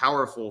more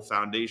powerful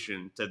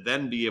foundation to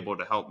then be able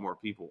to help more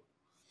people.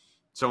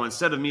 So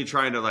instead of me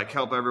trying to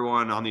help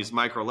everyone on these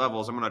micro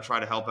levels, I'm going to try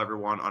to help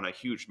everyone on a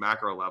huge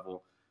macro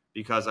level,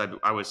 because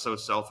I was so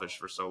selfish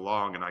for so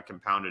long, and I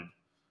compounded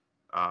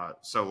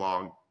so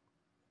long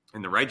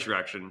in the right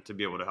direction to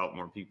be able to help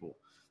more people.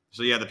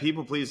 So the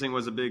people pleasing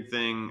was a big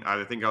thing.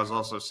 I think I was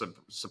also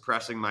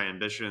suppressing my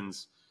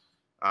ambitions.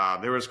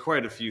 There was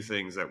quite a few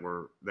things that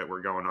were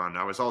going on.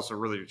 I was also a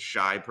really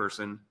shy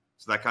person,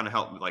 so that kind of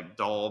helped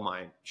dull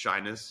my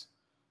shyness,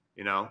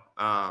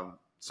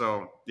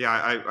 So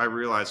I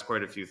realized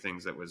quite a few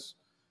things that was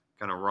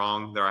kind of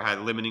wrong there. I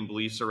had limiting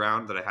beliefs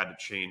around that I had to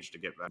change to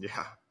get back.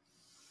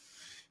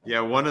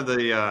 Yeah. One of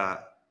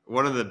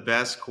the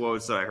best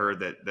quotes that I heard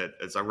that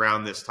is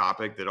around this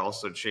topic that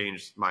also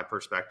changed my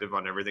perspective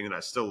on everything that I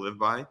still live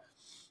by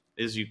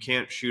is, you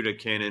can't shoot a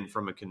cannon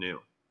from a canoe.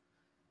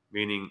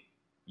 Meaning,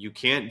 you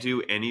can't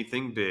do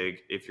anything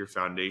big if your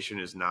foundation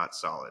is not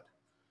solid.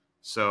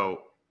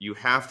 So you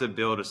have to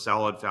build a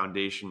solid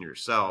foundation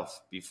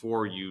yourself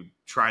before you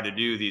try to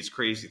do these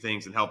crazy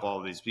things and help all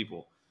of these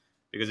people.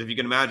 Because if you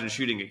can imagine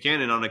shooting a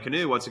cannon on a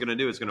canoe, what's it going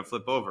to do? It's going to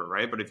flip over,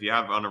 right? But if you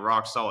have on a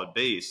rock solid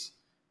base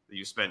that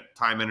you spent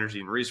time, energy,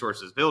 and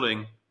resources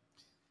building,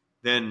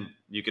 then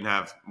you can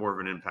have more of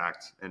an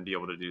impact and be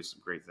able to do some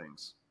great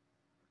things.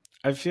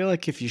 I feel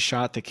like if you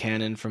shot the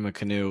cannon from a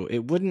canoe,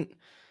 it wouldn't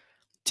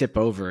tip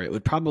over. It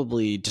would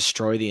probably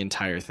destroy the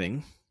entire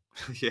thing.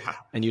 Yeah.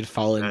 And you'd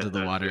fall into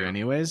the water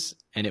anyways,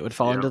 and it would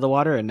fall into the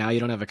water, and now you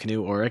don't have a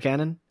canoe or a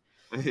cannon.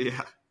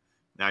 Yeah.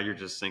 Now you're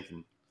just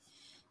sinking.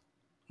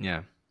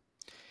 Yeah.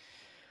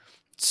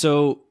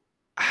 So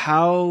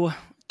how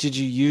did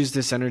you use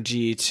this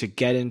energy to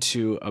get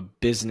into a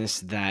business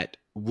that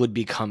would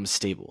become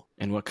stable?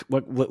 And what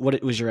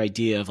was your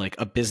idea of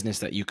a business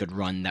that you could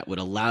run that would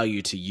allow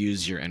you to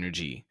use your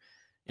energy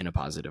in a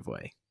positive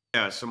way?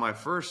 Yeah. So my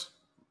first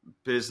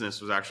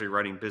business was actually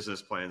writing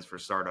business plans for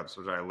startups,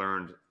 which I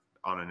learned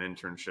on an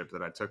internship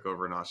that I took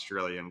over in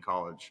Australia in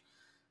college.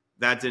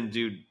 That didn't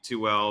do too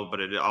well, but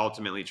it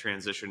ultimately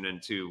transitioned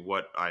into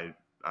what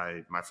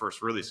my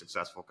first really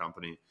successful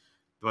company.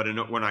 But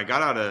when I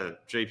got out of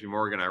JP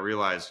Morgan, I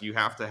realized you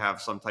have to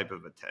have some type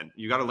of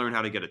you got to learn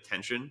how to get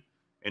attention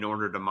in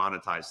order to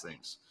monetize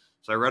things.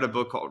 So I read a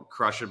book called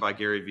Crush It by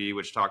Gary Vee,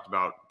 which talked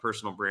about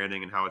personal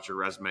branding and how it's your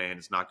resume and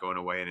it's not going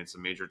away and it's a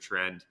major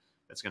trend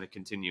that's going to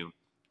continue.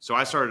 So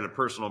I started a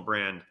personal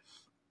brand,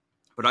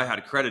 but I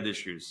had credit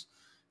issues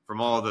from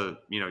all the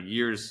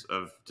years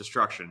of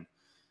destruction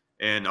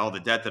and all the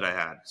debt that I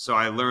had. So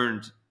I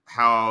learned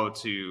how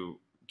to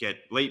get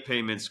late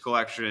payments,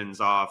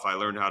 collections off. I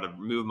learned how to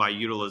move my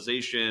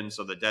utilization,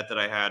 so the debt that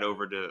I had,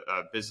 over to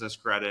business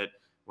credit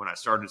when I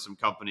started some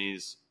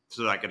companies,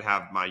 so that I could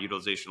have my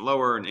utilization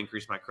lower and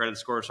increase my credit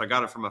score. So I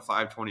got it from a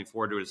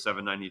 524 to a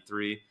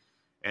 793.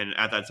 And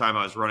at that time,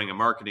 I was running a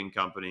marketing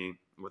company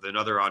with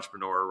another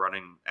entrepreneur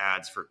running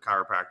ads for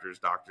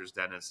chiropractors, doctors,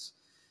 dentists.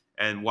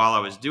 And while I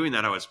was doing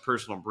that, I was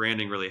personal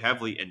branding really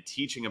heavily and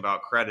teaching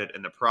about credit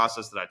and the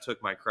process that I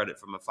took my credit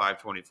from a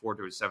 524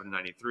 to a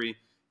 793.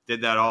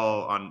 Did that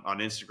all on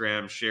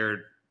Instagram,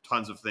 shared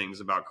tons of things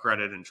about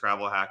credit and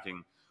travel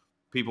hacking.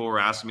 People were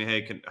asking me,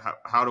 hey,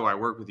 how do I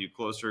work with you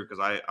closer? Because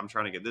I'm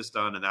trying to get this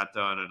done and that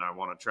done, and I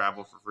want to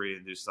travel for free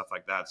and do stuff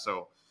like that.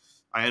 So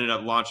I ended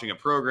up launching a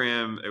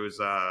program. It was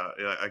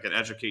like an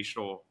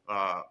educational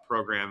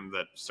program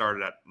that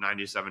started at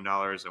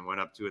 $97 and went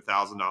up to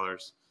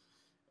 $1,000.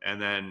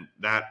 And then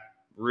that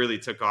really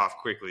took off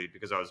quickly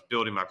because I was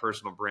building my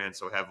personal brand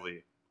so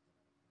heavily.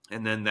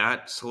 And then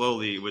that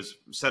slowly was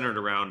centered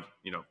around,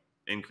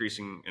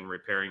 increasing and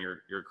repairing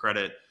your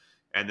credit,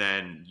 and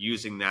then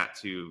using that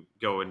to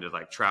go into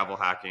like travel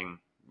hacking,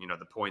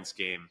 the points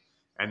game.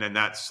 And then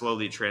that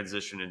slowly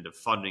transitioned into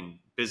funding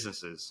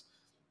businesses.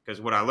 Because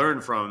what I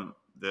learned from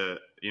the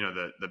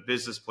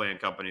business plan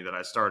company that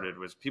I started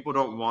was people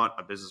don't want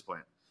a business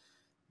plan.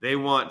 They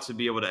want to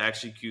be able to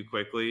execute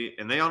quickly,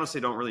 and they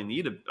honestly don't really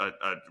need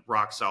a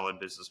rock solid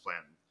business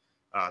plan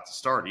to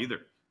start either.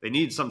 They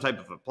need some type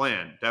of a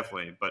plan,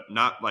 definitely, but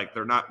not like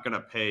they're not going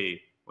to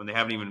pay when they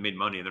haven't even made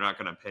money. They're not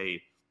going to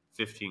pay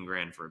 15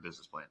 grand for a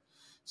business plan.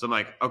 So I'm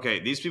like, okay,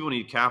 these people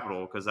need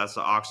capital because that's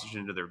the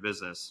oxygen to their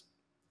business.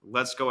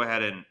 Let's go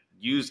ahead and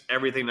use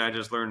everything that I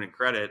just learned in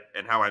credit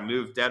and how I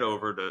moved debt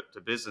over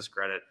to business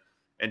credit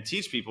and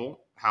teach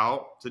people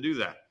how to do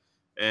that.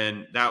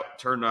 And that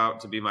turned out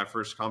to be my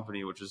first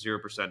company, which is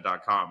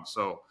 0%.com.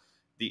 So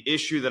the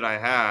issue that I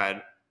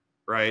had,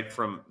 right,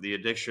 from the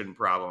addiction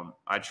problem,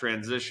 I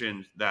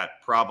transitioned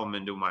that problem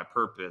into my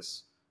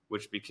purpose,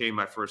 which became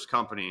my first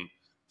company,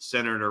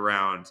 centered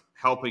around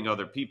helping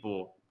other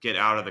people get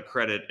out of the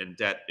credit and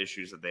debt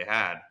issues that they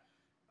had,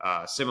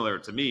 similar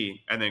to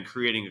me, and then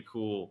creating a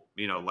cool,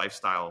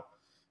 lifestyle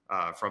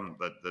from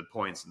the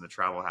points and the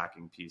travel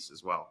hacking piece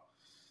as well.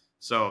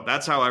 So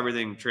that's how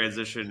everything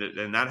transitioned.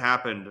 And that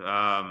happened,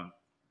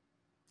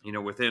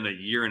 within a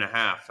year and a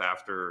half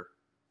after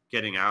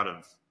getting out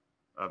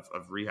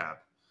of rehab.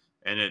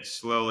 And it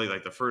slowly,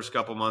 like the first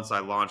couple months I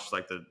launched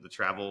like the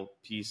travel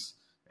piece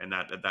and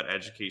that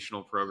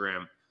educational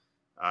program.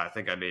 I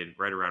think I made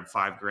right around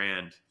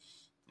 $5,000.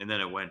 And then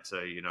it went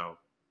to,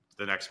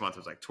 the next month it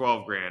was like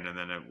 12 grand. And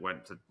then it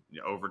went to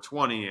over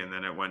 20. And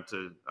then it went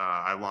to,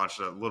 I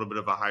launched a little bit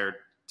of a higher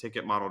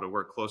ticket model to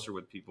work closer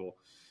with people.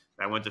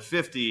 I went to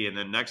 50, and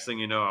then next thing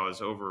you know, I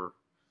was over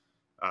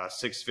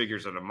 6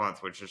 figures in a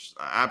month, which just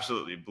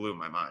absolutely blew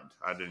my mind.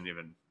 I didn't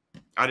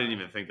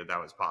even think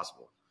that was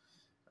possible.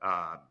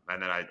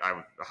 And then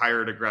I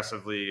hired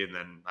aggressively, and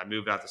then I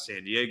moved out to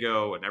San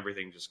Diego, and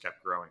everything just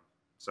kept growing.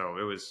 So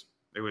it was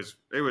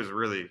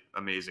really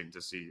amazing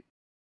to see.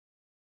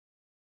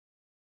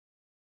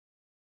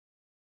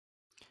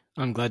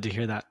 I'm glad to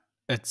hear that.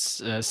 It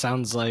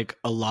sounds like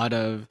a lot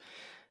of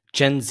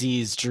Gen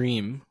Z's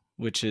dream,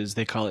 which is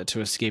they call it to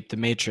escape the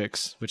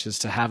matrix, which is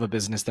to have a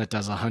business that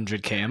does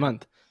 100K a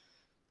month.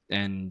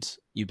 And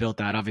you built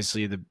that.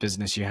 Obviously, the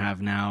business you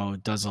have now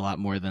does a lot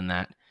more than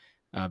that.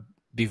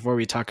 Before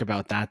we talk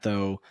about that,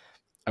 though,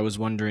 I was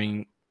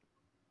wondering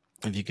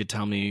if you could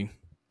tell me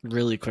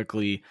really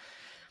quickly,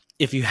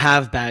 if you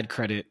have bad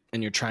credit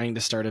and you're trying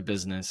to start a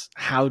business,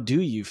 how do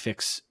you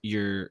fix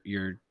your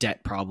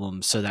debt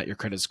problem so that your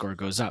credit score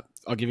goes up?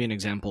 I'll give you an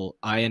example.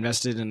 I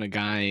invested in a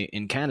guy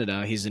in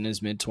Canada. He's in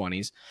his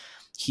mid-20s.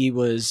 He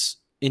was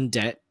in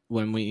debt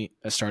when we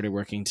started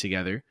working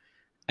together,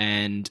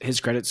 and his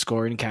credit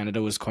score in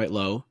Canada was quite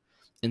low.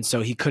 And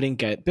so he couldn't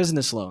get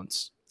business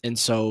loans. And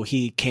so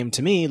he came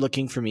to me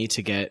looking for me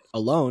to get a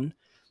loan,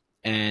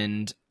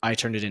 and I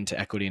turned it into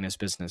equity in his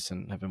business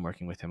and have been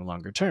working with him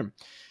longer term.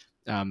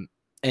 And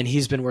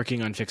he's been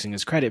working on fixing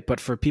his credit. But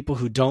for people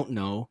who don't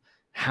know,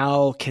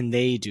 how can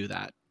they do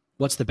that?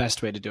 What's the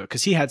best way to do it?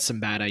 Because he had some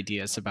bad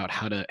ideas about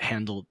how to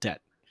handle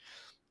debt.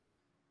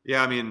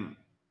 Yeah, I mean,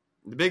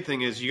 the big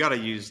thing is you got to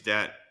use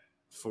debt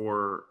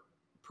for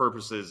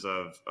purposes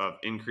of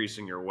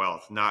increasing your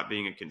wealth, not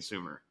being a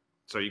consumer.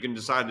 So you can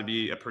decide to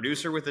be a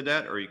producer with the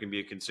debt, or you can be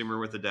a consumer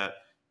with the debt.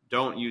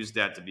 Don't use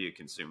debt to be a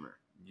consumer.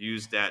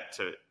 Use debt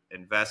to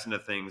invest into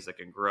things that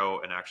can grow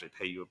and actually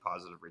pay you a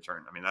positive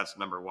return. I mean, that's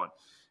number one.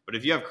 But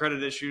if you have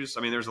credit issues,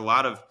 I mean, there's a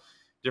lot of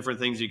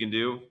different things you can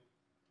do.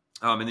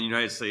 In the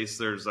United States,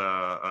 there's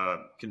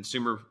a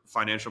Consumer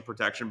Financial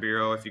Protection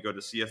Bureau. If you go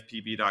to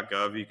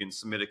cfpb.gov, you can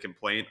submit a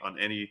complaint on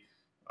any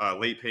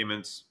late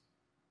payments,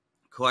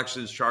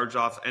 collections,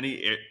 charge-off,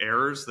 any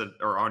errors that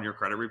are on your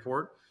credit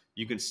report.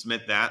 You can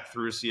submit that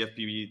through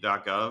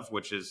cfpb.gov,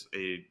 which is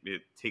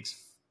it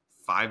takes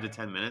 5 to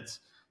 10 minutes.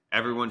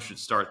 Everyone should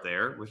start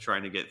there with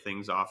trying to get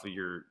things off of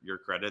your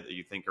credit that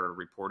you think are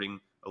reporting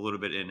a little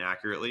bit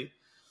inaccurately.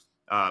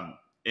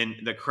 And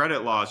the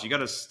credit laws, you got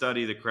to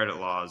study the credit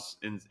laws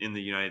in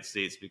the United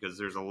States, because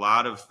there's a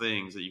lot of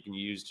things that you can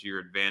use to your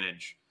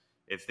advantage.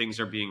 If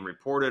things are being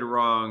reported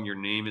wrong, your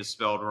name is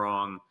spelled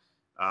wrong.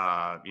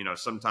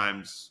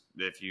 Sometimes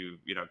if you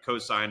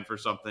co-sign for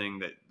something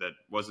that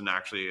wasn't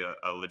actually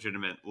a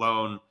legitimate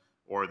loan,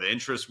 or the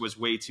interest was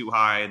way too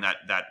high and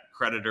that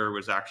creditor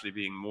was actually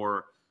being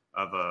more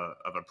of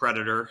a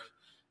predator,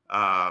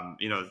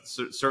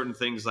 certain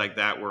things like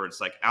that, where it's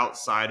like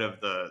outside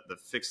of the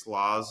fixed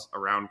laws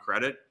around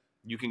credit,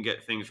 you can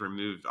get things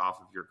removed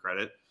off of your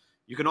credit.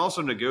 You can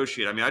also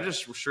negotiate. I mean, I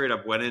just straight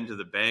up went into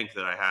the bank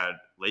that I had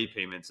late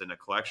payments in a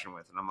collection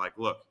with, and I'm like,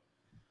 look,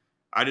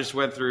 I just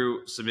went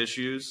through some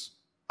issues.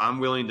 I'm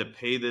willing to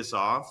pay this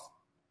off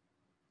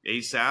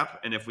ASAP.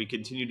 And if we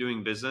continue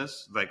doing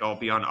business, like, I'll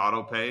be on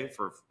auto pay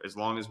for as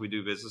long as we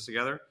do business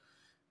together.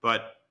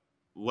 But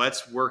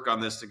let's work on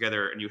this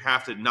together. And you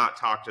have to not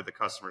talk to the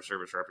customer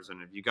service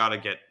representative. You got to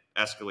get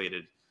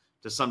escalated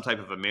to some type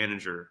of a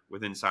manager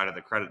inside of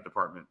the credit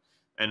department.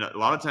 And a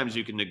lot of times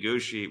you can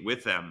negotiate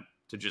with them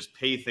to just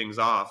pay things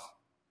off.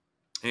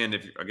 And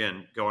if,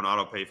 again, go on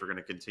auto pay if you're going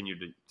to continue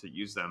to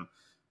use them.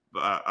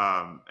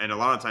 And a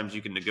lot of times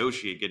you can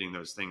negotiate getting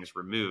those things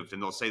removed,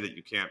 and they'll say that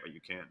you can't, but you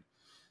can.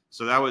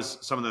 So that was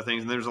some of the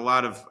things. And there's a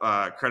lot of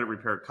credit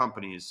repair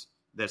companies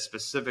that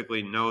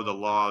specifically know the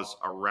laws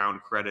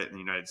around credit in the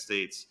United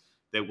States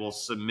that will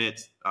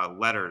submit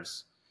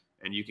letters,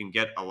 and you can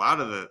get a lot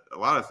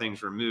of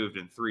things removed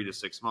in 3 to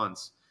 6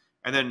 months.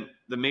 And then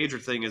the major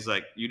thing is,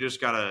 like, you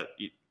just gotta,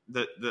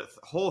 the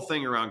whole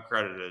thing around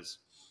credit is,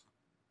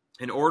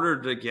 in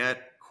order to get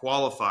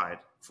qualified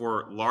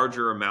for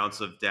larger amounts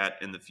of debt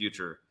in the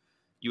future,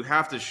 you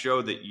have to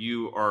show that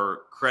you are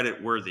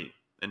credit worthy.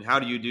 And how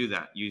do you do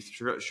that? You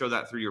show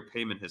that through your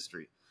payment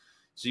history.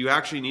 So you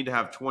actually need to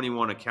have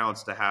 21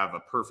 accounts to have a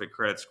perfect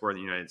credit score in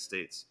the United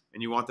States.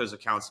 And you want those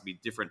accounts to be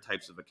different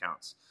types of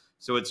accounts.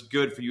 So it's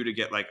good for you to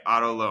get like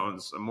auto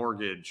loans, a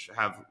mortgage,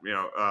 have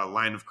a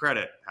line of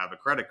credit, have a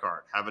credit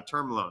card, have a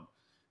term loan,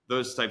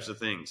 those types of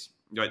things.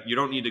 You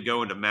don't need to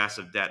go into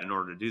massive debt in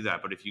order to do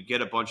that. But if you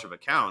get a bunch of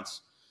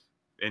accounts,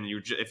 and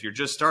if you're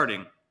just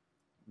starting,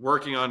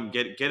 working on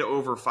get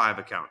over 5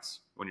 accounts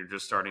when you're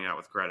just starting out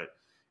with credit,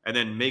 and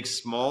then make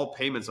small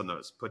payments on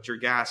those. Put your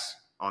gas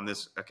on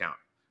this account.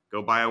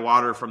 Go buy a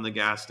water from the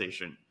gas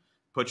station.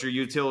 Put your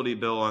utility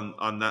bill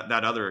on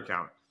that other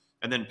account,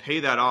 and then pay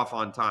that off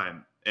on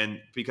time. And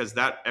because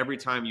that, every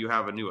time you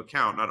have a new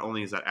account, not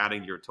only is that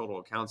adding to your total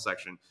account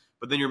section,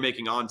 but then you're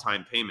making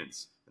on-time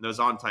payments. And those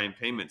on-time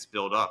payments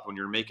build up. When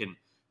you're making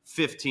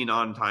 15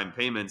 on-time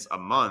payments a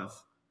month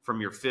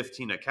from your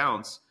 15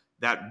 accounts,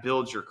 that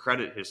builds your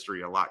credit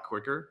history a lot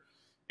quicker.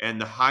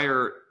 And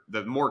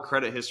the more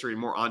credit history,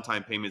 more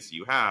on-time payments that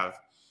you have,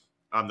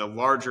 the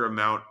larger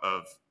amount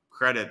of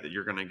credit that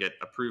you're going to get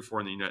approved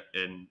for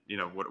in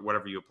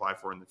whatever you apply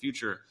for in the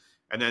future.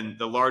 And then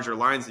the larger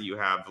lines that you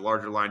have, the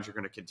larger lines you're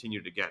going to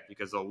continue to get,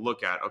 because they'll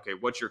look at, okay,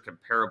 what's your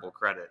comparable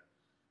credit?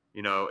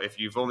 If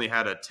you've only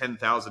had a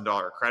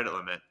 $10,000 credit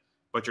limit,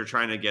 but you're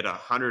trying to get a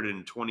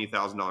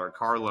 $120,000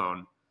 car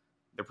loan,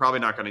 they're probably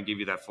not going to give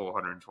you that full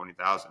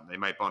 $120,000. They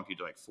might bump you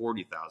to like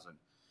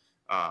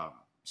 $40,000.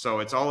 So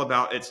it's all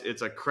about,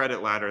 it's a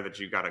credit ladder that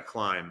you got to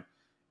climb.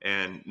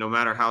 And no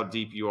matter how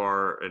deep you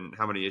are and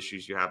how many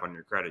issues you have on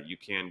your credit, you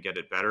can get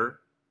it better.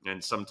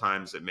 And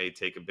sometimes it may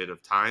take a bit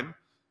of time,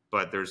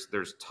 but there's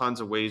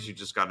tons of ways.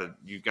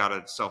 You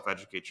gotta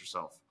self-educate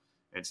yourself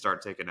and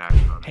start taking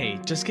action on it. Hey,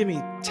 just give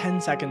me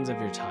 10 seconds of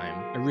your time.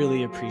 I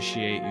really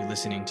appreciate you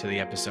listening to the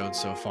episode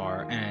so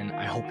far, and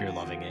I hope you're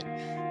loving it.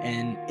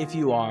 And if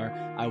you are,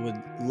 I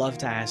would love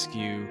to ask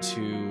you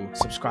to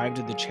subscribe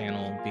to the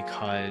channel,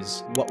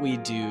 because what we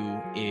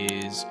do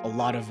is a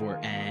lot of work,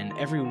 and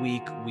every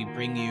week we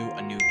bring you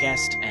a new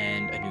guest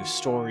and a new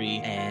story,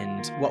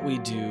 and what we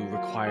do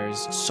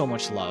requires so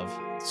much love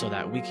so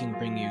that we can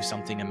bring you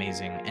something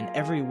amazing. And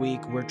every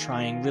week we're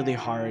trying really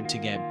hard to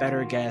get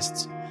better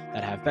guests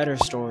that have better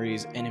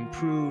stories and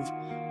improve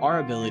our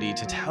ability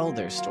to tell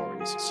their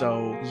stories.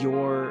 So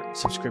your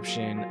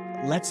subscription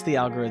lets the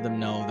algorithm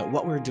know that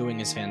what we're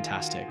doing is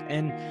fantastic.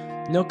 And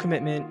no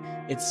commitment,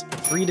 it's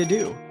free to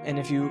do. And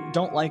if you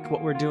don't like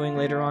what we're doing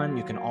later on,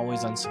 you can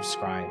always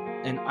unsubscribe.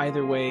 And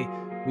either way,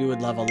 we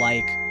would love a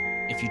like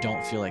if you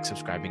don't feel like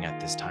subscribing at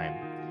this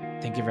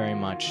time. Thank you very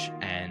much,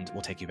 and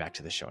we'll take you back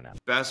to the show now.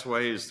 Best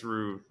way is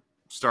through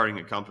starting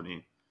a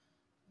company.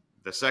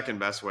 The second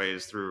best way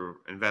is through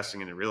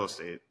investing in real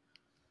estate.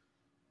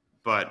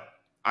 But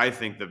I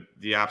think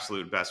the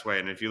absolute best way,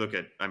 and if you look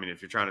at, I mean,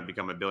 if you're trying to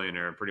become a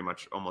billionaire, pretty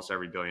much almost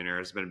every billionaire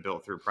has been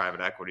built through private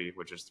equity,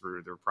 which is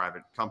through their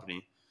private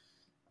company.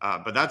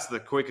 But that's the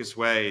quickest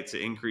way to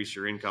increase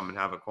your income and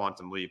have a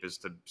quantum leap, is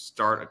to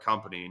start a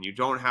company. And you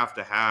don't have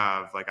to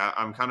have, like,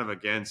 I'm kind of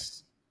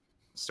against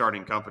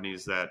starting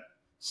companies that,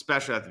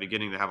 especially at the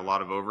beginning, that have a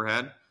lot of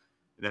overhead,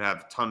 that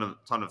have ton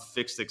of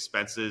fixed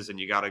expenses, and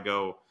you got to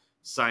go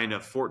sign a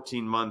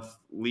 14-month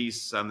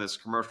lease on this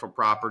commercial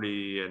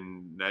property,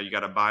 and now you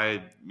got to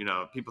buy,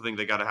 people think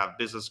they got to have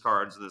business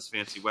cards and this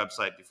fancy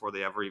website before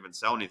they ever even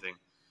sell anything.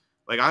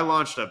 Like, I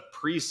launched a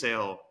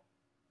pre-sale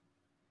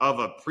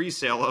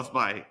of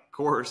my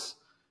course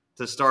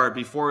to start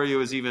before it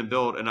was even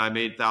built, and I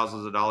made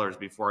thousands of dollars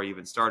before I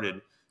even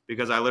started,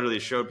 because I literally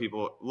showed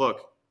people,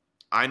 look,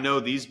 I know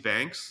these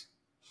banks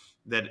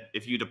that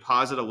if you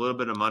deposit a little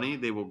bit of money,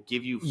 they will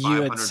give you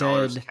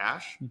 $500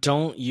 cash.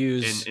 Don't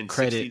use in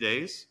credit 60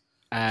 days.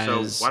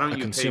 As so why don't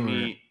you consumer, pay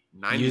me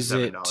 $97? use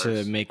it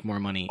to make more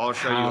money. I'll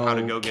show you how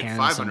to go get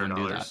 $500.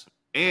 Do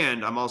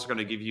and I'm also going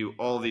to give you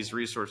all these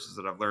resources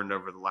that I've learned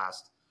over the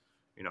last,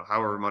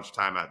 however much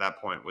time at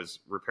that point was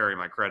repairing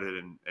my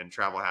credit and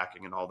travel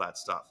hacking and all that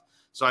stuff.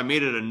 So I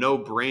made it a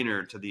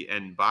no-brainer to the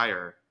end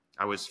buyer.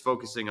 I was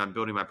focusing on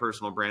building my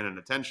personal brand and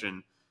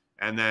attention.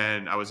 And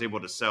then I was able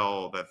to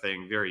sell that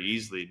thing very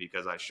easily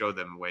because I showed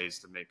them ways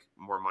to make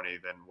more money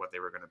than what they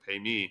were going to pay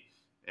me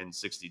in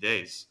 60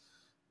 days.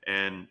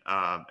 And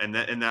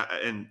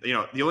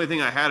the only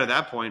thing I had at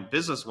that point,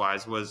 business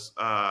wise, was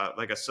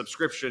like a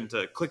subscription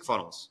to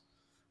ClickFunnels.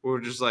 We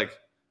were just like,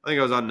 I think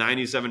I was on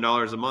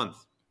 $97 a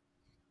month,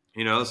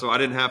 so I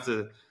didn't have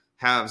to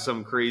have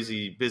some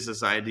crazy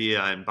business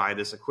idea and buy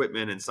this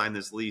equipment and sign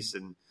this lease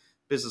and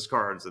business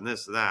cards and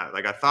this and that.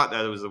 Like, I thought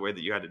that was the way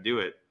that you had to do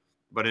it.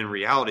 But in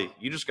reality,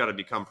 you just got to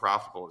become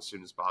profitable as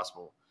soon as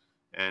possible,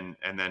 and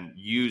then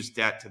use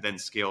debt to then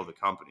scale the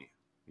company.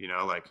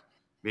 Like,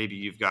 maybe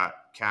you've got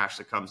cash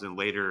that comes in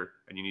later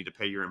and you need to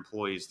pay your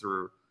employees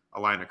through a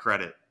line of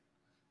credit.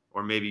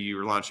 Or maybe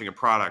you're launching a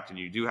product and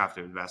you do have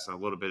to invest in a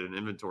little bit in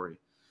inventory.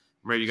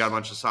 Maybe you got a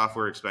bunch of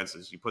software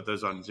expenses. You put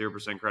those on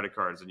 0% credit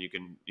cards and you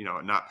can,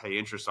 not pay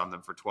interest on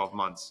them for 12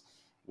 months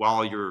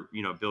while you're,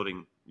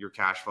 building your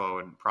cash flow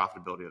and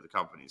profitability of the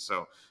company.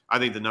 So I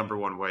think the number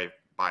one way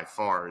by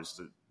far is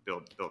to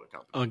build a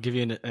company. I'll give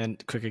you a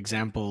quick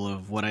example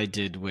of what I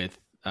did with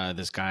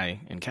this guy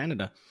in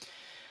Canada.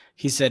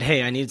 He said,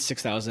 hey, I need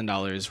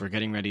 $6,000. We're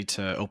getting ready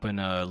to open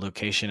a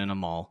location in a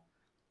mall,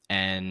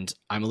 and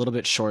I'm a little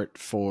bit short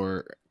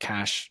for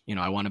cash.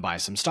 I want to buy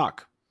some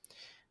stock.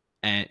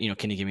 And,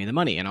 can you give me the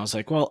money? And I was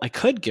like, well, I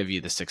could give you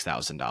the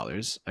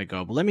 $6,000. I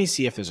go, but let me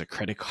see if there's a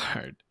credit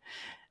card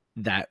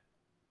that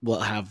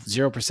will have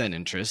 0%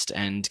 interest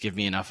and give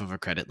me enough of a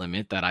credit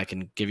limit that I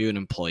can give you an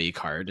employee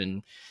card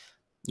and,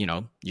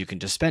 you can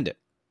just spend it.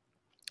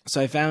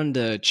 So I found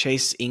a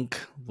Chase Inc.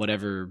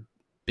 whatever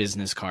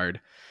business card,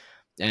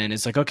 and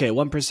it's like, okay,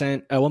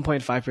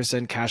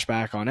 1.5% cash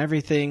back on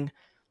everything.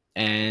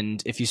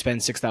 And if you spend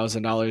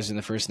 $6,000 in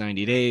the first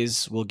 90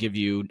 days, we'll give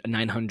you a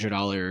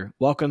 $900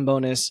 welcome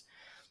bonus.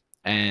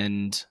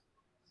 And,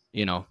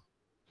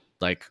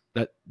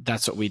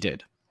 that's what we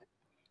did.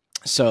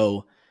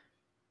 So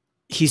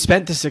he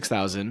spent the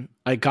 $6,000.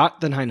 I got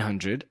the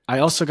 $900. I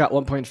also got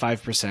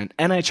 1.5%,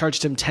 and I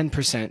charged him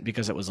 10%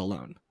 because it was a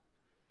loan.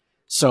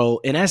 So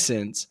in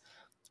essence,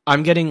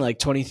 I'm getting like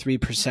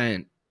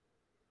 23%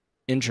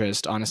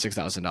 interest on a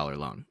 $6,000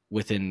 loan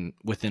within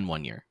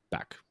 1 year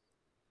back.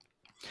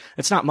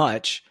 It's not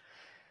much,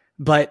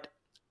 but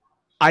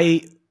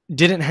I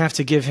didn't have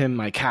to give him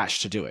my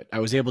cash to do it. I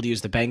was able to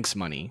use the bank's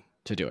money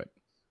to do it.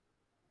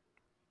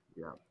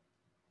 Yeah.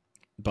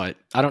 But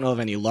I don't know of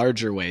any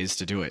larger ways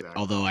to do it. Exactly.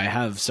 Although I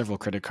have several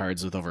credit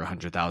cards with over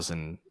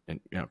 100,000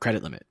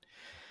 credit limit.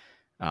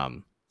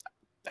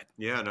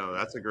 Yeah, no,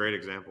 that's a great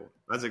example.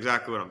 That's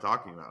exactly what I'm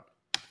talking about.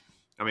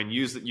 I mean,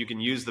 you can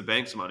use the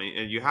bank's money,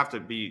 and you have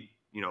to be,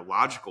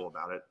 logical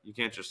about it. You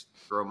can't just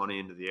throw money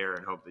into the air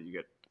and hope that you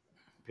get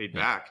paid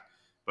back.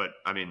 But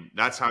I mean,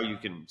 that's how you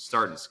can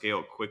start and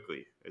scale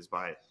quickly, is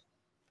by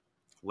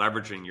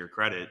leveraging your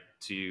credit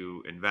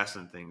to invest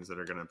in things that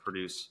are going to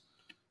produce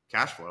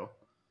cash flow.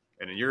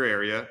 And in your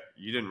area,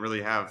 you didn't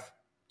really have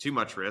too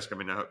much risk. I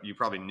mean, you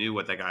probably knew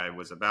what that guy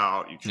was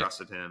about. You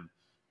trusted him,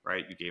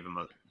 right? You gave him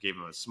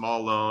a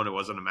small loan. It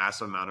wasn't a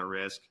massive amount of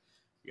risk.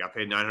 You got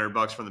paid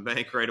 $900 from the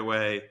bank right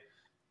away,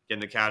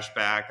 getting the cash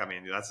back. I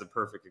mean, that's a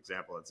perfect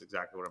example. That's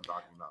exactly what I'm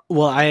talking about.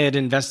 Well, I had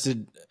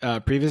invested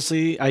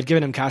previously. I'd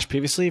given him cash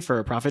previously for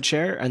a profit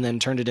share and then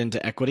turned it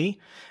into equity.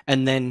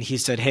 And then he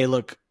said, hey,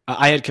 look,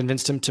 I had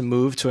convinced him to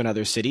move to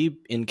another city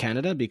in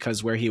Canada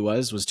because where he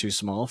was too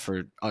small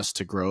for us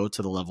to grow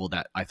to the level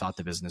that I thought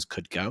the business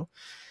could go.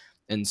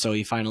 And so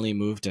he finally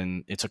moved,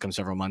 and it took him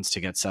several months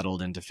to get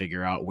settled and to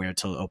figure out where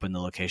to open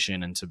the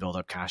location and to build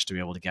up cash to be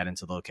able to get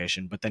into the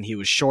location. But then he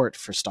was short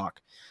for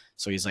stock.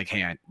 So he's like,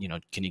 hey,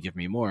 can you give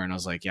me more? And I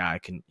was like, yeah, I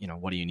can,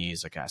 what do you need?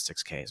 He's like,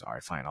 6K. All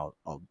right, fine.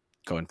 I'll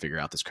go and figure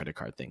out this credit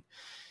card thing.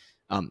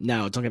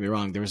 Now, don't get me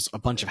wrong. There was a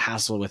bunch of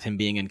hassle with him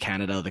being in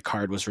Canada. The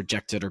card was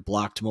rejected or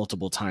blocked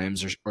multiple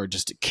times, or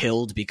just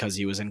killed because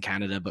he was in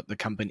Canada. But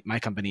my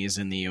company is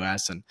in the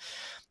US, and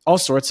all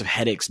sorts of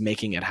headaches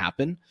making it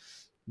happen.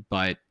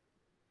 But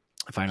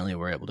finally,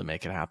 we're able to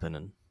make it happen,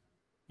 and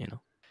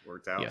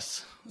worked out.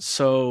 Yes.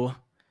 So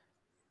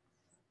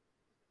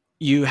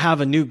you have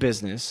a new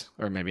business,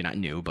 or maybe not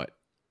new, but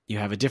you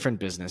have a different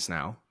business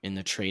now in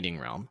the trading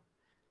realm,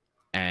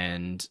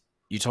 and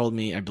you told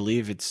me, I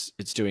believe it's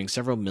doing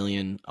several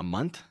million a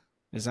month.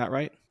 Is that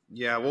right?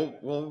 Yeah,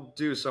 we'll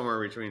do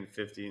somewhere between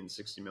 50 and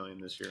 60 million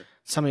this year.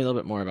 Tell me a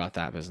little bit more about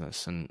that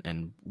business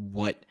and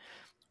what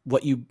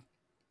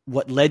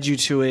led you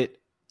to it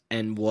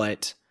and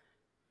what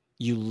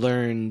you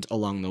learned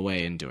along the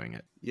way in doing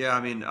it. Yeah,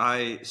 I mean,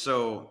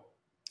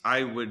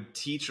 I would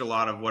teach a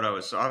lot of what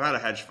I've had a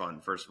hedge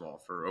fund, first of all,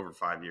 for over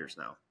 5 years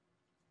now.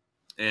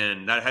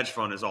 And that hedge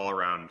fund is all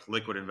around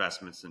liquid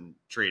investments and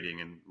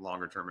trading and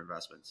longer term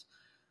investments.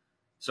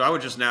 So I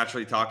would just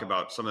naturally talk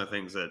about some of the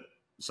things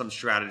some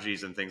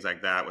strategies and things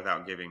like that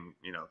without giving,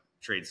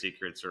 trade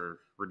secrets or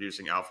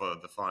reducing alpha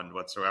of the fund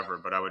whatsoever.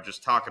 But I would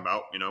just talk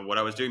about, what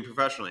I was doing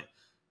professionally.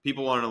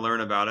 People wanted to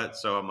learn about it.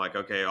 So I'm like,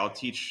 okay, I'll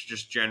teach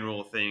just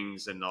general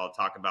things and I'll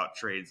talk about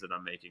trades that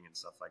I'm making and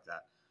stuff like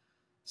that.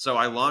 So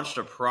I launched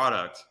a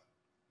product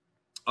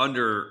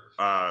under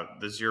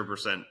the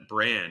 0%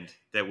 brand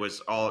that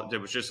was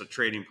just a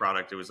trading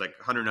product. It was like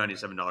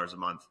 $197 a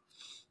month.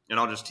 And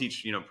I'll just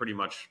teach, pretty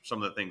much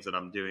some of the things that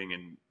I'm doing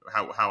and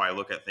how I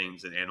look at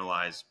things and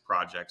analyze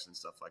projects and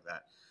stuff like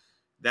that.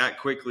 That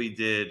quickly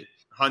did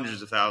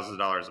hundreds of thousands of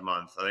dollars a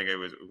month. I think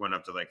it went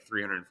up to like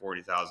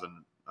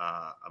 340,000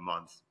 a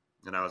month.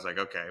 And I was like,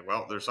 okay,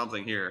 well, there's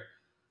something here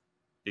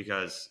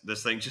because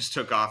this thing just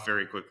took off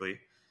very quickly.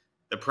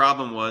 The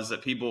problem was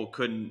that people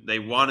they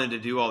wanted to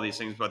do all these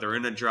things, but they're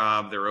in a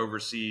job, they're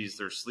overseas,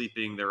 they're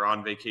sleeping, they're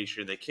on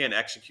vacation. They can't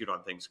execute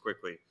on things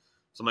quickly.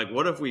 So I'm like,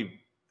 what if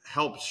we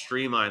help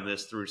streamline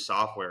this through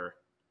software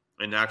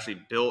and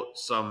actually built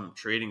some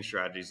trading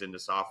strategies into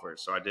software?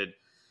 So I did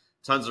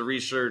tons of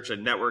research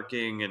and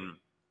networking.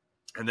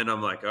 And then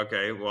I'm like,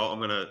 okay, well, I'm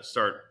going to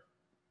start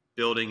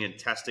building and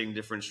testing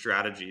different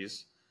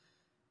strategies.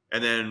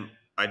 And then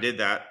I did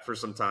that for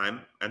some time.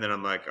 And then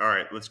I'm like, all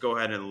right, let's go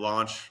ahead and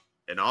launch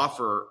an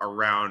offer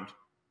around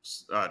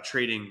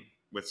trading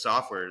with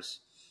softwares.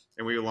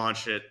 And we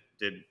launched it,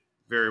 did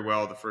very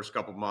well the first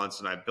couple of months.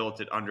 And I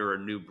built it under a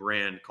new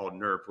brand called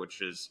NERP,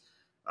 which is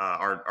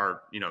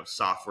our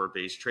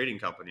software-based trading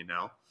company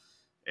now.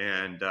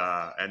 And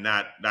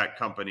that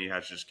company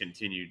has just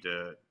continued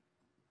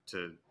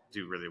to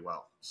do really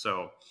well.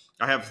 So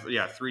I have,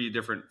 3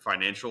 different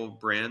financial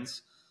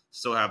brands.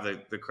 Still have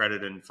the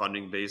credit and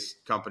funding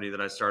based company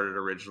that I started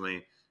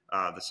originally,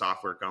 the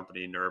software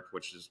company NERP,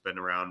 which has been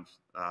around.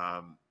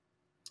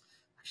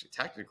 Actually,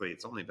 technically,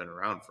 it's only been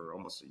around for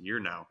almost a year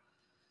now,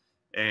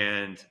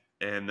 and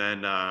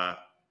then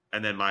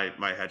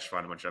my hedge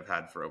fund, which I've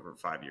had for over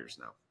 5 years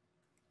now.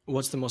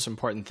 What's the most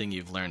important thing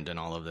you've learned in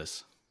all of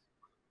this?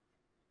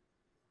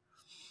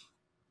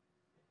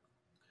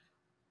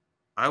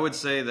 I would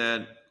say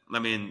that,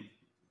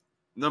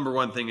 number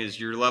one thing is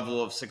your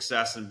level of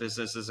success in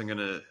business isn't going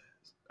to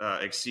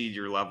exceed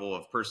your level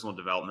of personal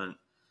development.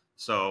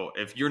 So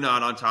if you're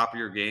not on top of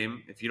your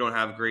game, if you don't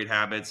have great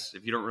habits,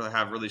 if you don't really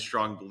have really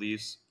strong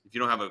beliefs, if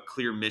you don't have a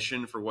clear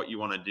mission for what you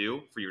want to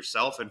do for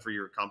yourself and for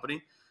your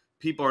company,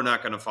 people are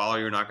not going to follow.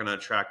 You're not going to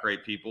attract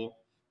great people.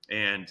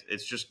 And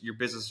it's just, your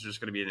business is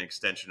just going to be an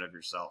extension of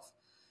yourself.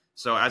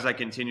 So as I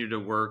continue to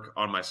work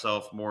on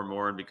myself more and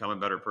more and become a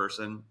better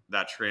person,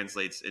 that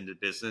translates into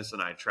business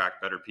and I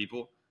attract better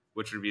people,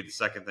 which would be the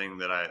second thing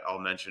that I'll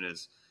mention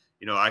is,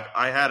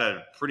 I had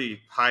a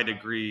pretty high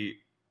degree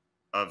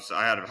I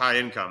had a high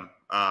income,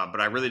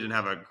 but I really didn't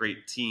have a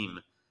great team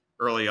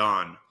early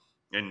on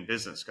in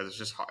business because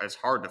it's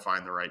hard to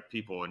find the right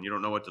people and you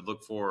don't know what to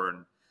look for.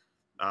 And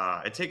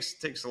it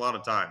takes a lot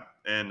of time.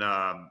 And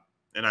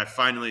I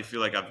finally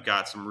feel like I've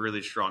got some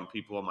really strong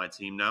people on my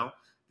team now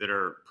that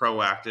are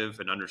proactive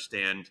and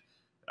understand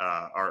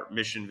our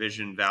mission,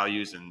 vision,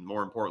 values, and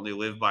more importantly,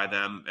 live by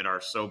them and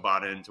are so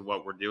bought into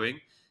what we're doing.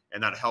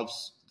 And that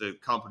helps the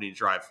company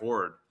drive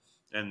forward.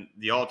 And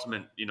the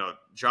ultimate,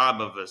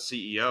 job of a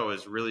CEO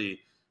is really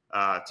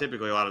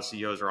typically a lot of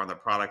CEOs are on the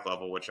product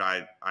level, which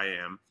I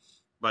am.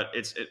 But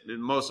the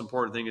most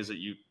important thing is that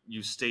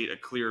you state a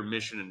clear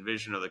mission and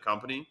vision of the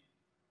company,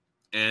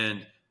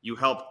 and you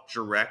help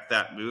direct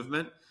that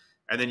movement,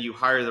 and then you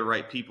hire the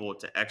right people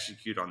to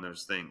execute on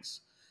those things.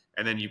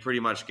 And then you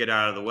pretty much get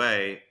out of the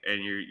way,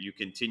 and you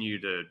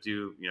continue to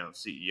do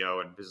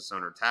CEO and business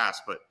owner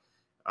tasks,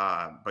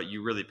 but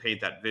you really paint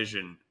that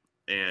vision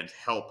and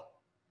help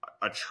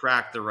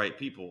attract the right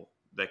people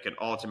that can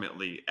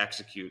ultimately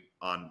execute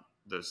on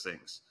those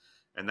things.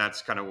 And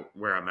that's kind of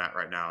where I'm at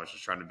right now, is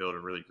just trying to build a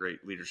really great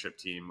leadership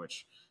team,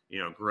 which,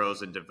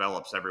 grows and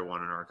develops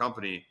everyone in our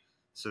company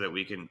so that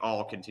we can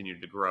all continue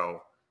to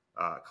grow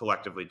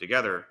collectively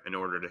together in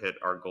order to hit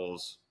our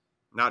goals,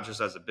 not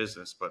just as a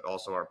business, but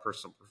also our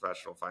personal,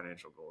 professional,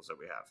 financial goals that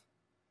we have.